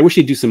Metric. I wish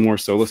she'd do some more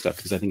solo stuff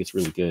because I think it's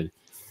really good.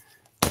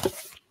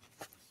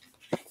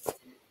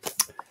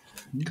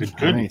 Good.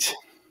 All right.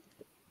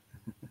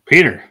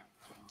 Peter.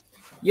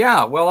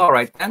 Yeah, well, all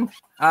right then.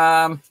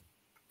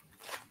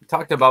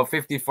 Talked about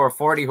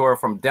 5440 who are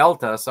from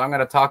Delta, so I'm going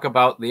to talk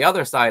about the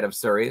other side of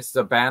Surrey. This is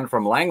a band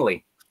from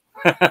Langley,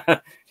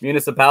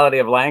 municipality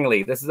of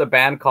Langley. This is a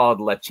band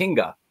called La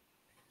Chinga,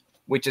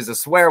 which is a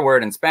swear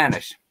word in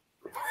Spanish.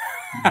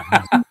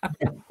 But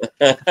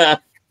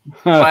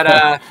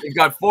they've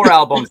got 4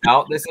 albums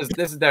out. This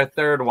is their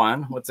 3rd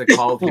one. What's it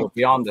called?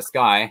 Beyond the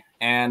Sky.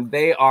 And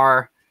they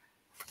are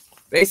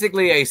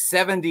basically a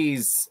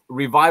 70s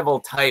revival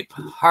type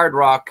hard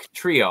rock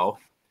trio.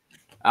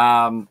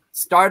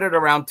 Started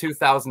around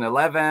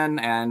 2011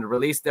 and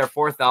released their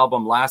 4th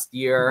album last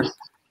year.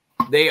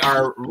 They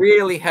are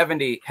really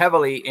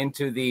heavily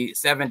into the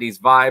 70s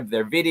vibe.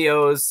 Their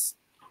videos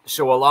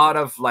show a lot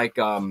of like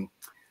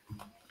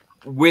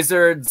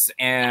wizards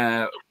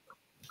and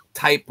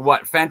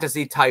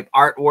fantasy type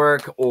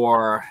artwork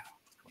or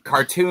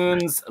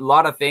cartoons. A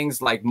lot of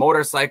things like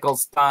motorcycle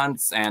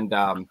stunts and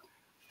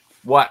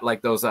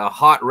like those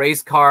hot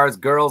race cars,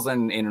 girls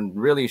in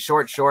really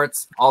short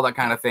shorts, all that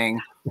kind of thing.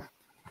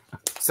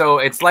 So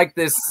it's like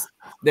this,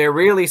 they're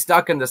really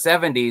stuck in the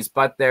 70s,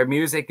 but their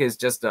music is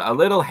just a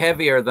little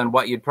heavier than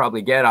what you'd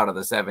probably get out of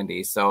the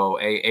 70s. So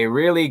a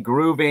really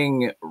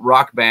grooving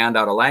rock band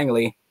out of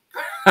Langley,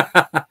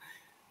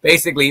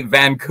 basically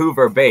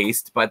Vancouver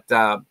based, but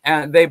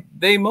and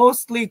they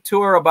mostly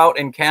tour about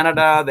in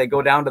Canada. They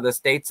go down to the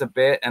States a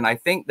bit, and I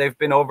think they've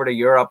been over to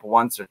Europe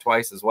once or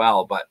twice as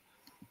well. But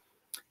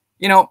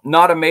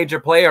not a major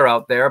player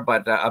out there,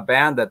 but a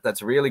band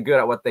that's really good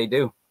at what they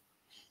do.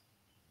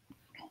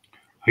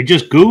 I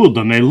just Googled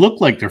them. They look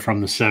like they're from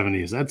the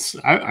 70s.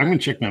 I'm going to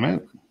check them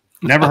out.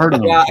 Never heard of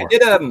them Yeah,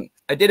 before.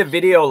 I did a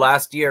video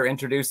last year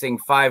introducing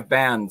 5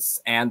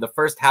 bands, and the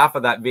first half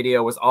of that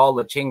video was all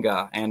La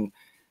Chinga, and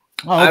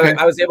Oh, okay.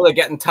 I was able to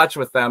get in touch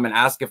with them and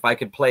ask if I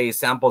could play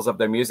samples of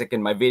their music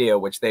in my video,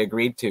 which they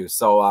agreed to.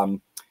 So,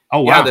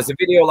 Oh, wow. yeah, there's a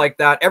video like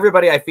that.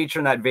 Everybody I feature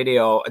in that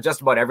video,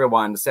 just about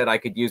everyone said I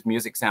could use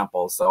music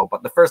samples. So,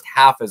 but the first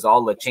half is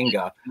all La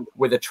Chinga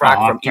with a track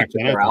I'll from check each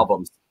of that their out.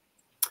 albums.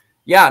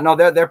 Yeah, no,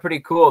 they're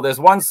pretty cool. There's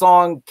one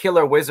song,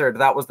 Killer Wizard.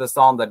 That was the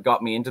song that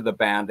got me into the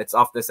band. It's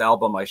off this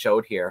album I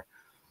showed here.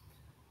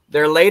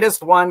 Their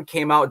latest one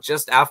came out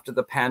just after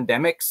the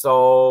pandemic,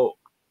 so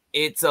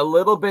it's a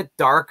little bit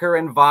darker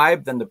in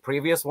vibe than the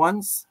previous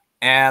ones.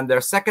 And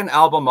their second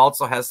album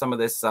also has some of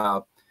this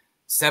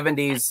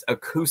 70s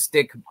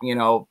acoustic, you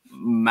know,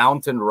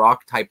 mountain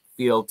rock type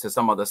feel to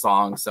some of the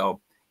songs. So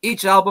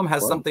each album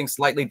has something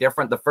slightly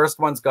different. The first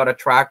one's got a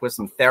track with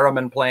some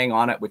theremin playing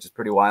on it, which is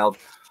pretty wild.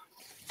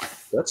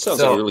 That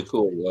sounds like a really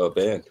cool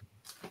band.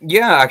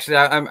 Yeah, actually,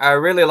 I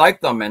really like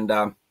them. And,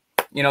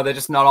 you know, they're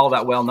just not all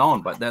that well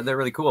known, but they're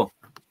really cool.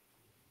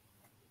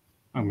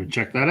 I'm going to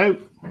check that out.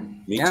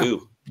 Me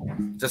too.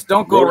 Just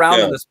don't go around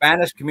in the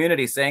Spanish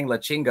community saying La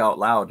Chinga out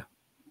loud.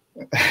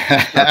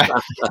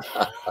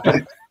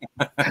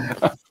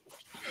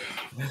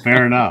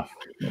 Fair enough.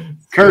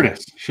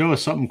 Curtis, show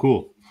us something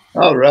cool.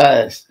 All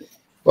right.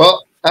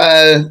 Well,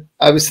 I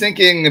was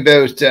thinking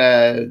about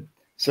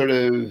sort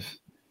of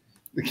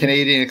the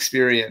Canadian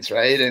experience,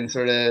 right? And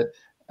sort of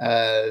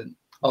a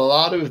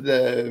lot of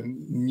the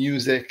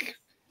music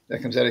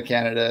that comes out of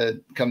Canada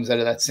comes out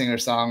of that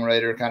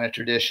singer-songwriter kind of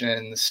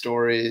tradition, the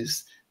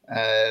stories.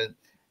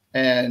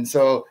 And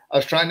so I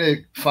was trying to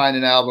find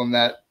an album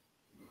that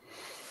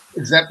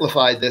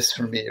exemplified this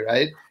for me,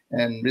 right?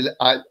 And really,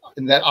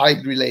 that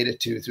I related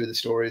to through the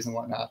stories and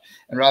whatnot.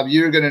 And Rob,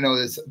 you're going to know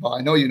this. Well,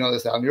 I know you know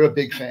this album. You're a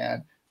big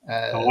fan.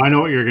 I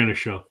know what you're going to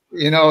show.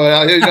 You know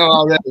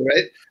already,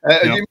 right?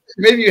 Yep.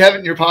 Maybe you have it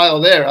in your pile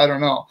there. I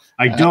don't know.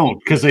 I don't,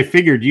 because I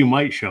figured you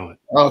might show it.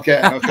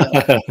 Okay.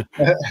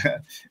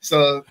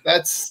 So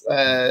that's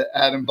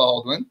Adam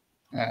Baldwin.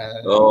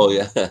 Oh,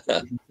 yeah.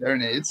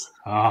 Serenades.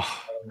 Oh.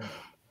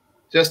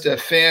 Just a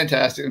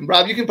fantastic. And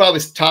Rob, you can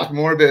probably talk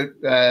more about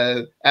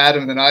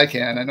Adam than I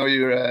can. I know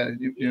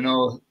you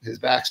know his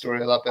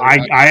backstory a lot better.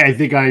 I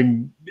think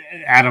I'm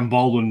Adam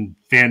Baldwin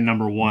fan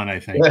number 1, I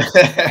think.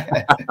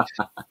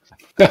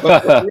 But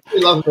what I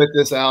really love about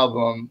this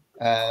album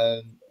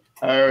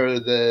are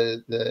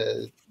the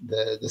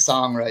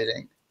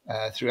songwriting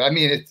through. I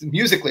mean,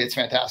 musically it's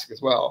fantastic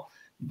as well.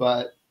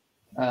 But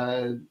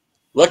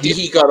lucky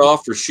he got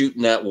off for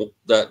shooting that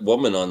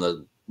woman on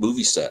the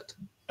movie set.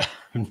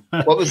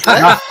 What was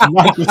that?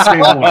 Not the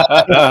same one.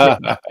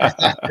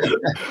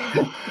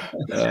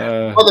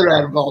 Other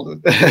Adam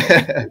Baldwin.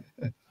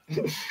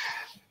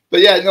 But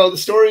yeah, no, the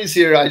stories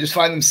here, I just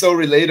find them so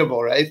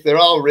relatable, right? They're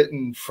all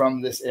written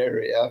from this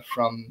area,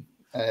 from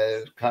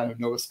kind of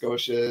Nova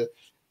Scotia.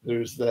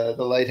 There's the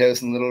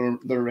lighthouse in Little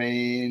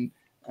Lorraine.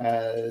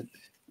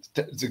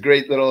 It's a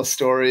great little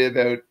story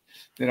about,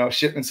 you know,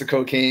 shipments of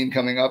cocaine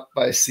coming up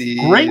by sea.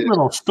 Great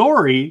little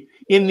story.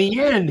 In the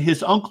end,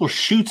 his uncle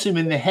shoots him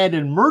in the head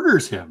and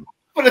murders him.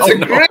 But it's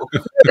great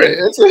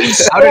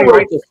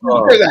story.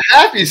 It's a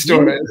happy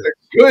story. It's a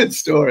good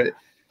story.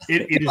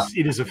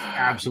 It is an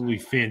absolutely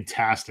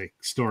fantastic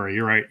story.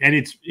 You're right, and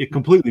it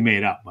completely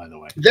made up, by the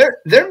way.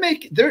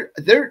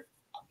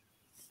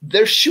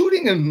 They're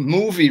shooting a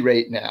movie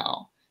right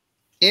now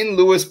in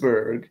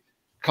Lewisburg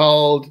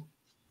called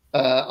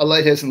A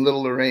Lighthouse in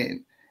Little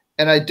Lorraine,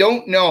 and I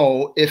don't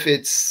know if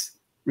it's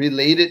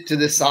related to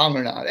this song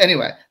or not.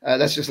 Anyway,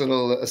 that's just a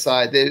little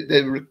aside.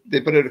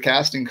 They put out a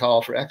casting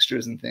call for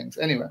extras and things.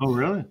 Anyway. Oh,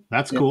 really?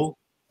 That's cool.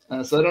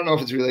 So I don't know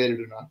if it's related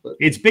or not, but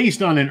it's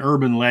based on an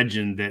urban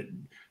legend that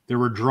there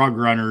were drug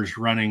runners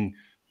running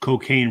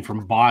cocaine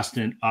from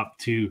Boston up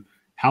to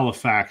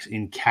Halifax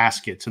in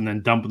caskets and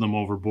then dumping them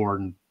overboard,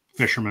 and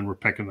fishermen were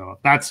picking them up.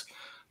 That's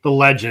the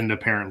legend,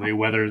 apparently.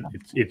 Whether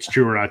it's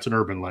true or not, it's an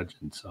urban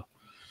legend. So,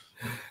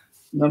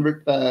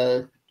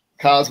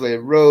 Causeway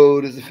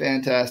Road is a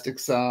fantastic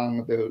song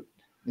about,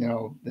 you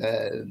know,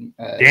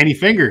 Danny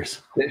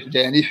Fingers.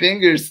 Danny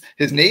Fingers,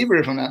 his neighbor,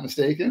 if I'm not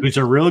mistaken. Who's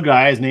a real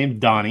guy. His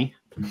name's Donnie.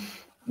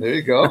 There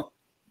you go.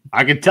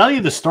 I can tell you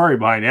the story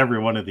behind every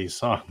one of these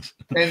songs.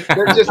 And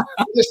they're just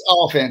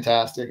all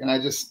fantastic. And I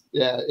just,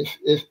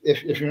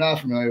 if you're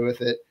not familiar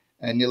with it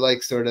and you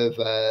like sort of,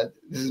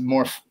 this is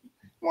more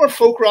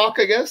folk rock,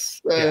 I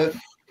guess.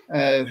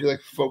 If you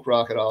like folk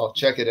rock at all,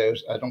 check it out.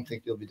 I don't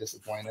think you'll be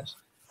disappointed.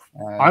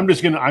 I'm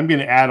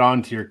gonna add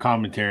on to your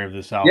commentary of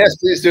this album. Yes,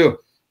 please do.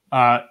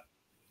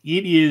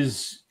 It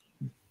is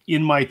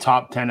in my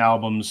top 10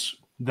 albums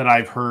that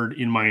I've heard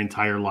in my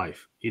entire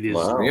life. It is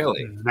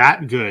really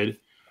that good.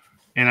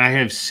 And I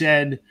have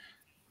said,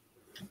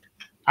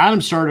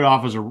 Adam started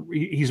off as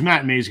he's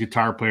Matt May's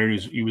guitar player.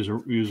 He was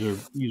a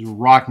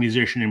rock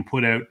musician and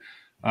put out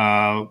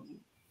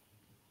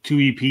 2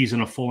 EPs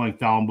and a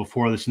full-length album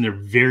before this, and they're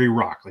very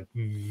rock.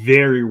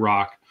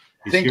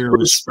 His hero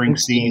was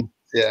Springsteen.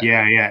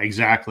 Yeah,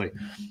 exactly.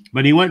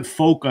 But he went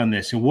folk on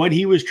this. And what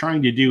he was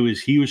trying to do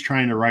is he was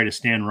trying to write a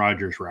Stan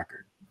Rogers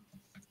record.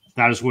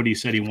 That is what he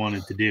said he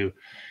wanted to do.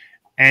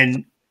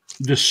 And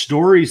the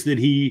stories that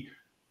he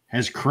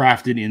has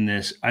crafted in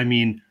this, I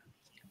mean,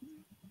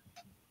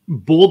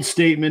 bold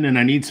statement, and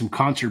I need some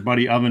concert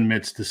buddy oven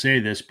mitts to say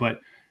this, but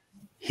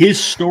his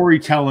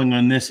storytelling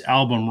on this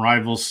album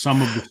rivals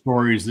some of the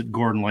stories that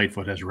Gordon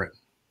Lightfoot has written.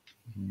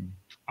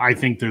 I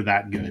think they're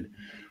that good.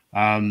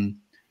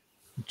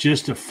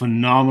 Just a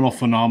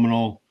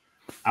phenomenal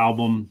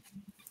album.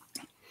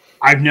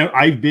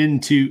 I've been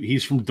to,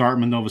 he's from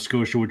Dartmouth, Nova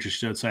Scotia, which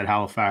is outside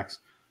Halifax.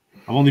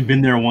 I've only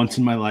been there once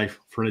in my life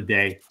for a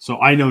day. So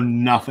I know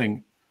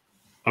nothing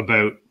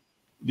about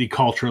the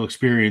cultural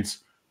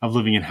experience of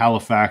living in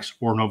Halifax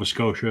or Nova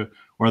Scotia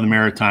or the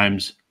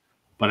Maritimes,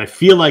 but I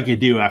feel like I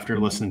do after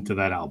listening to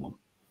that album.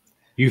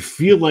 You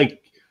feel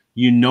like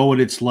you know what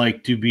it's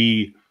like to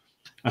be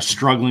a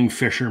struggling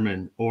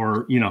fisherman,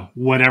 or, you know,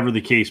 whatever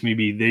the case may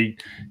be.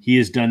 He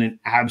has done an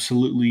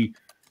absolutely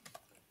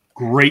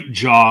great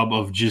job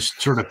of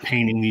just sort of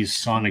painting these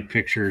sonic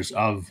pictures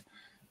of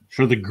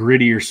sort of the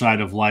grittier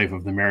side of life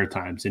of the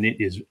Maritimes. And it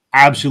is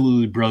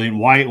absolutely brilliant.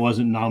 Why it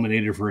wasn't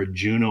nominated for a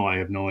Juno, I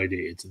have no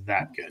idea. It's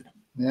that good.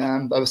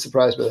 Yeah, I was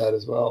surprised by that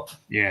as well.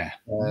 Yeah.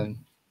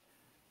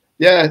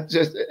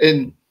 Just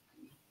in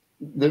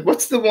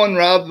what's the one,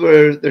 Rob,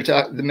 where they're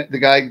talking, the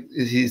guy,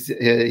 he's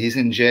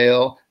in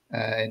jail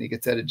and he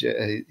gets out of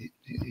jail.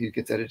 He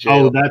gets out of jail.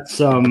 Oh,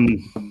 that's I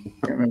can't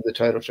remember the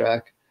title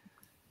track.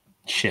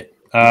 Shit.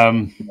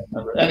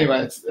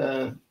 Anyway, it's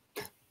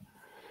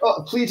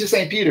Plea to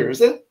St. Peter,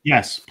 is it?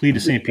 Yes, Plea to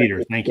St.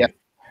 Peter. Thank you.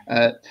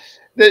 I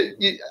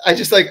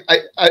just like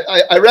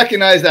I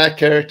recognize that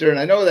character, and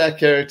I know that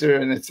character,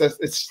 and it's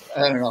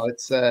I don't know,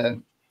 it's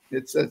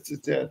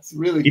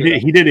really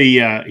good. He did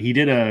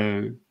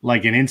a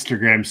like an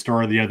Instagram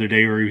story the other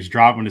day where he was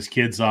dropping his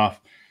kids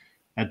off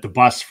at the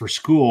bus for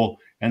school,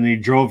 and they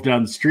drove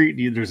down the street.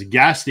 And there's a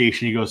gas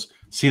station. He goes,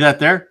 "See that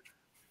there?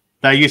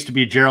 That used to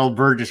be Gerald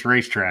Burgess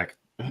Racetrack."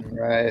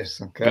 Right.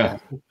 Okay.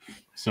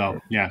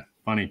 So yeah,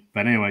 funny.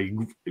 But anyway,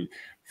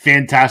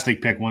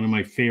 fantastic pick. One of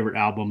my favorite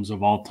albums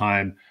of all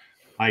time.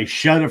 I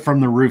shout it from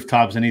the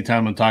rooftops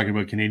anytime I'm talking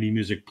about Canadian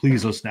music.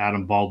 Please listen to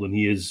Adam Baldwin.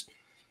 He is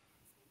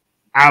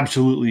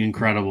absolutely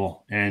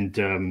incredible, and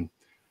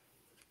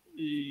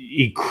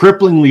he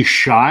cripplingly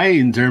shy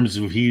in terms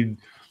of he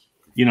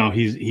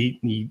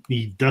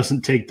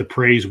doesn't take the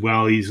praise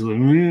well. He's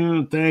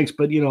like, thanks,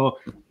 but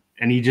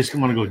and you just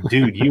want to go,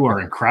 dude, you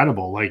are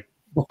incredible. Like,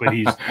 but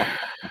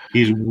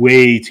he's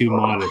way too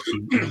modest.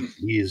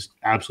 He is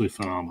absolutely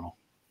phenomenal.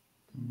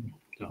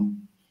 So,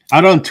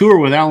 out on tour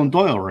with Alan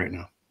Doyle right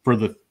now for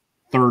the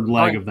third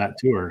leg of that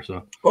tour.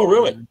 So, oh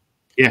really?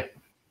 Yeah.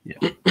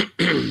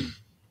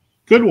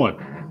 Good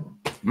one.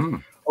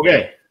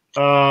 Okay.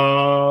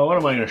 What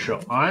am I going to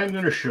show? I'm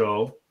going to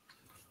show.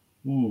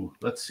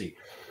 Let's see.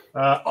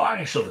 I'm going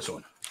to show this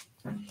one.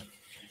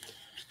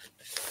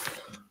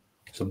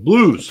 Some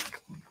blues.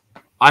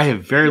 I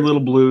have very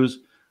little blues.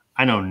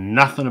 I know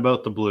nothing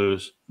about the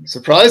blues.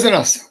 Surprising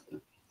us.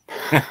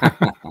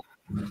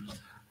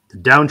 The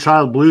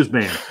Downchild Blues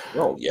Band.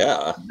 Oh,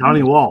 yeah.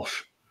 Donnie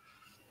Walsh.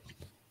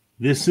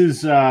 This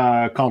is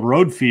called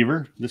Road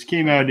Fever. This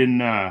came out in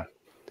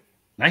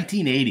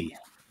 1980.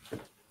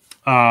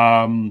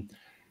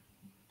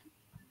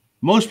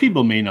 Most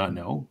people may not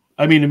know.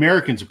 I mean,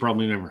 Americans have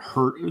probably never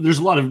heard.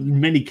 There's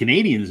many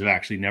Canadians have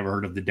actually never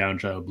heard of the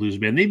Downchild Blues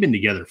Band. They've been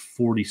together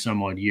 40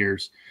 some odd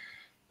years.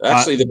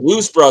 Actually, the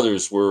Blues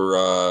Brothers were.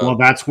 Well,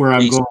 that's where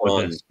I'm going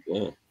with this.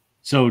 Yeah.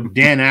 So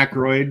Dan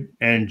Aykroyd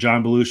and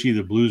John Belushi,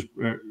 the Blues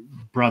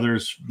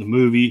Brothers, the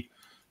movie,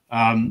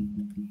 the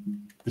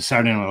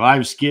Saturday Night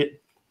Live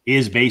skit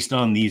is based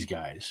on these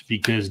guys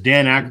because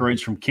Dan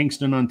Aykroyd's from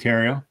Kingston,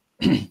 Ontario.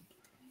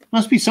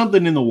 Must be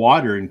something in the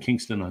water in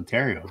Kingston,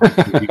 Ontario.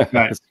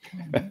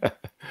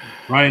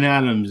 Ryan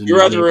Adams.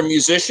 You're either a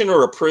musician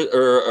or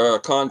a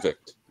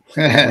convict.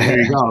 There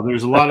you go.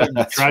 There's a lot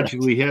of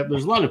tragically hip.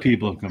 There's a lot of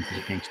people who come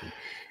from Kingston.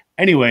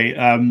 Anyway,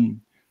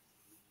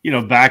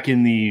 back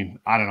in the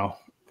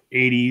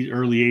 80s,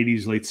 early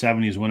 80s, late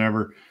 70s,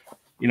 whenever,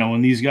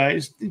 when these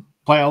guys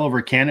play all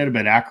over Canada,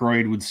 but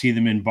Aykroyd would see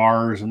them in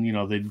bars,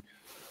 and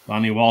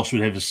Donnie Walsh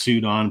would have a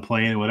suit on,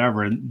 playing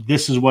whatever. And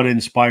this is what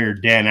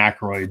inspired Dan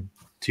Aykroyd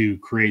to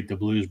create the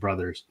Blues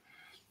Brothers.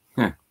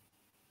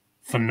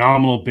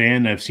 Phenomenal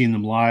band. I've seen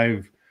them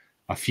live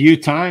a few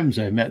times.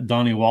 I met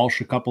Donnie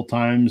Walsh a couple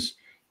times.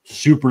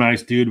 Super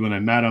nice dude when I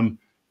met him,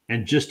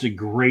 and just a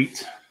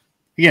great,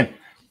 again,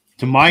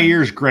 to my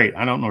ears, great.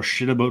 I don't know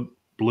shit about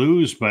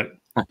blues, but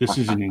this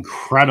is an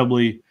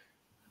incredibly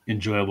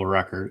enjoyable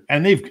record.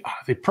 And they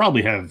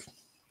probably have,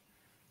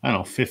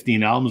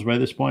 15 albums by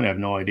this point. I have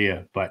no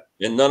idea,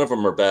 and none of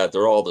them are bad.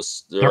 They're all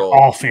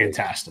all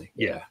fantastic.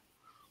 Yeah.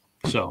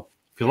 So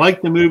if you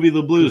like the movie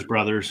The Blues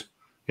Brothers,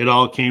 it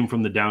all came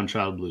from the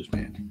Downchild Blues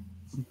Band.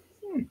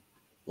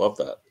 Love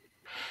that.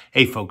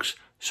 Hey, folks,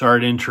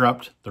 sorry to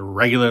interrupt the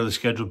regularly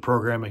scheduled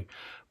programming,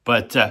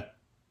 but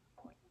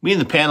me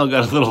and the panel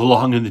got a little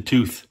long in the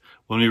tooth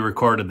when we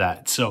recorded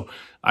that. So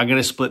I'm going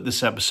to split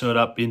this episode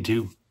up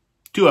into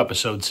 2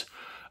 episodes,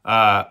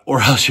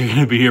 or else you're going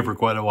to be here for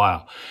quite a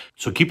while.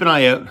 So keep an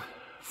eye out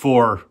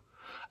for,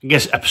 I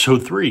guess,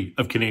 episode 3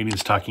 of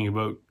Canadians Talking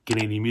About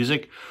Canadian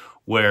Music,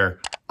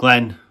 where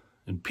Glenn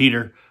and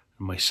Peter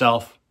and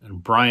myself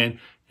and Brian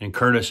and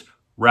Curtis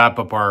wrap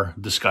up our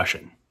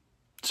discussion.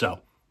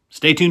 So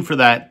stay tuned for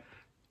that,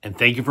 and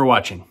thank you for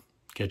watching.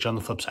 Catch you on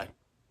the flip side.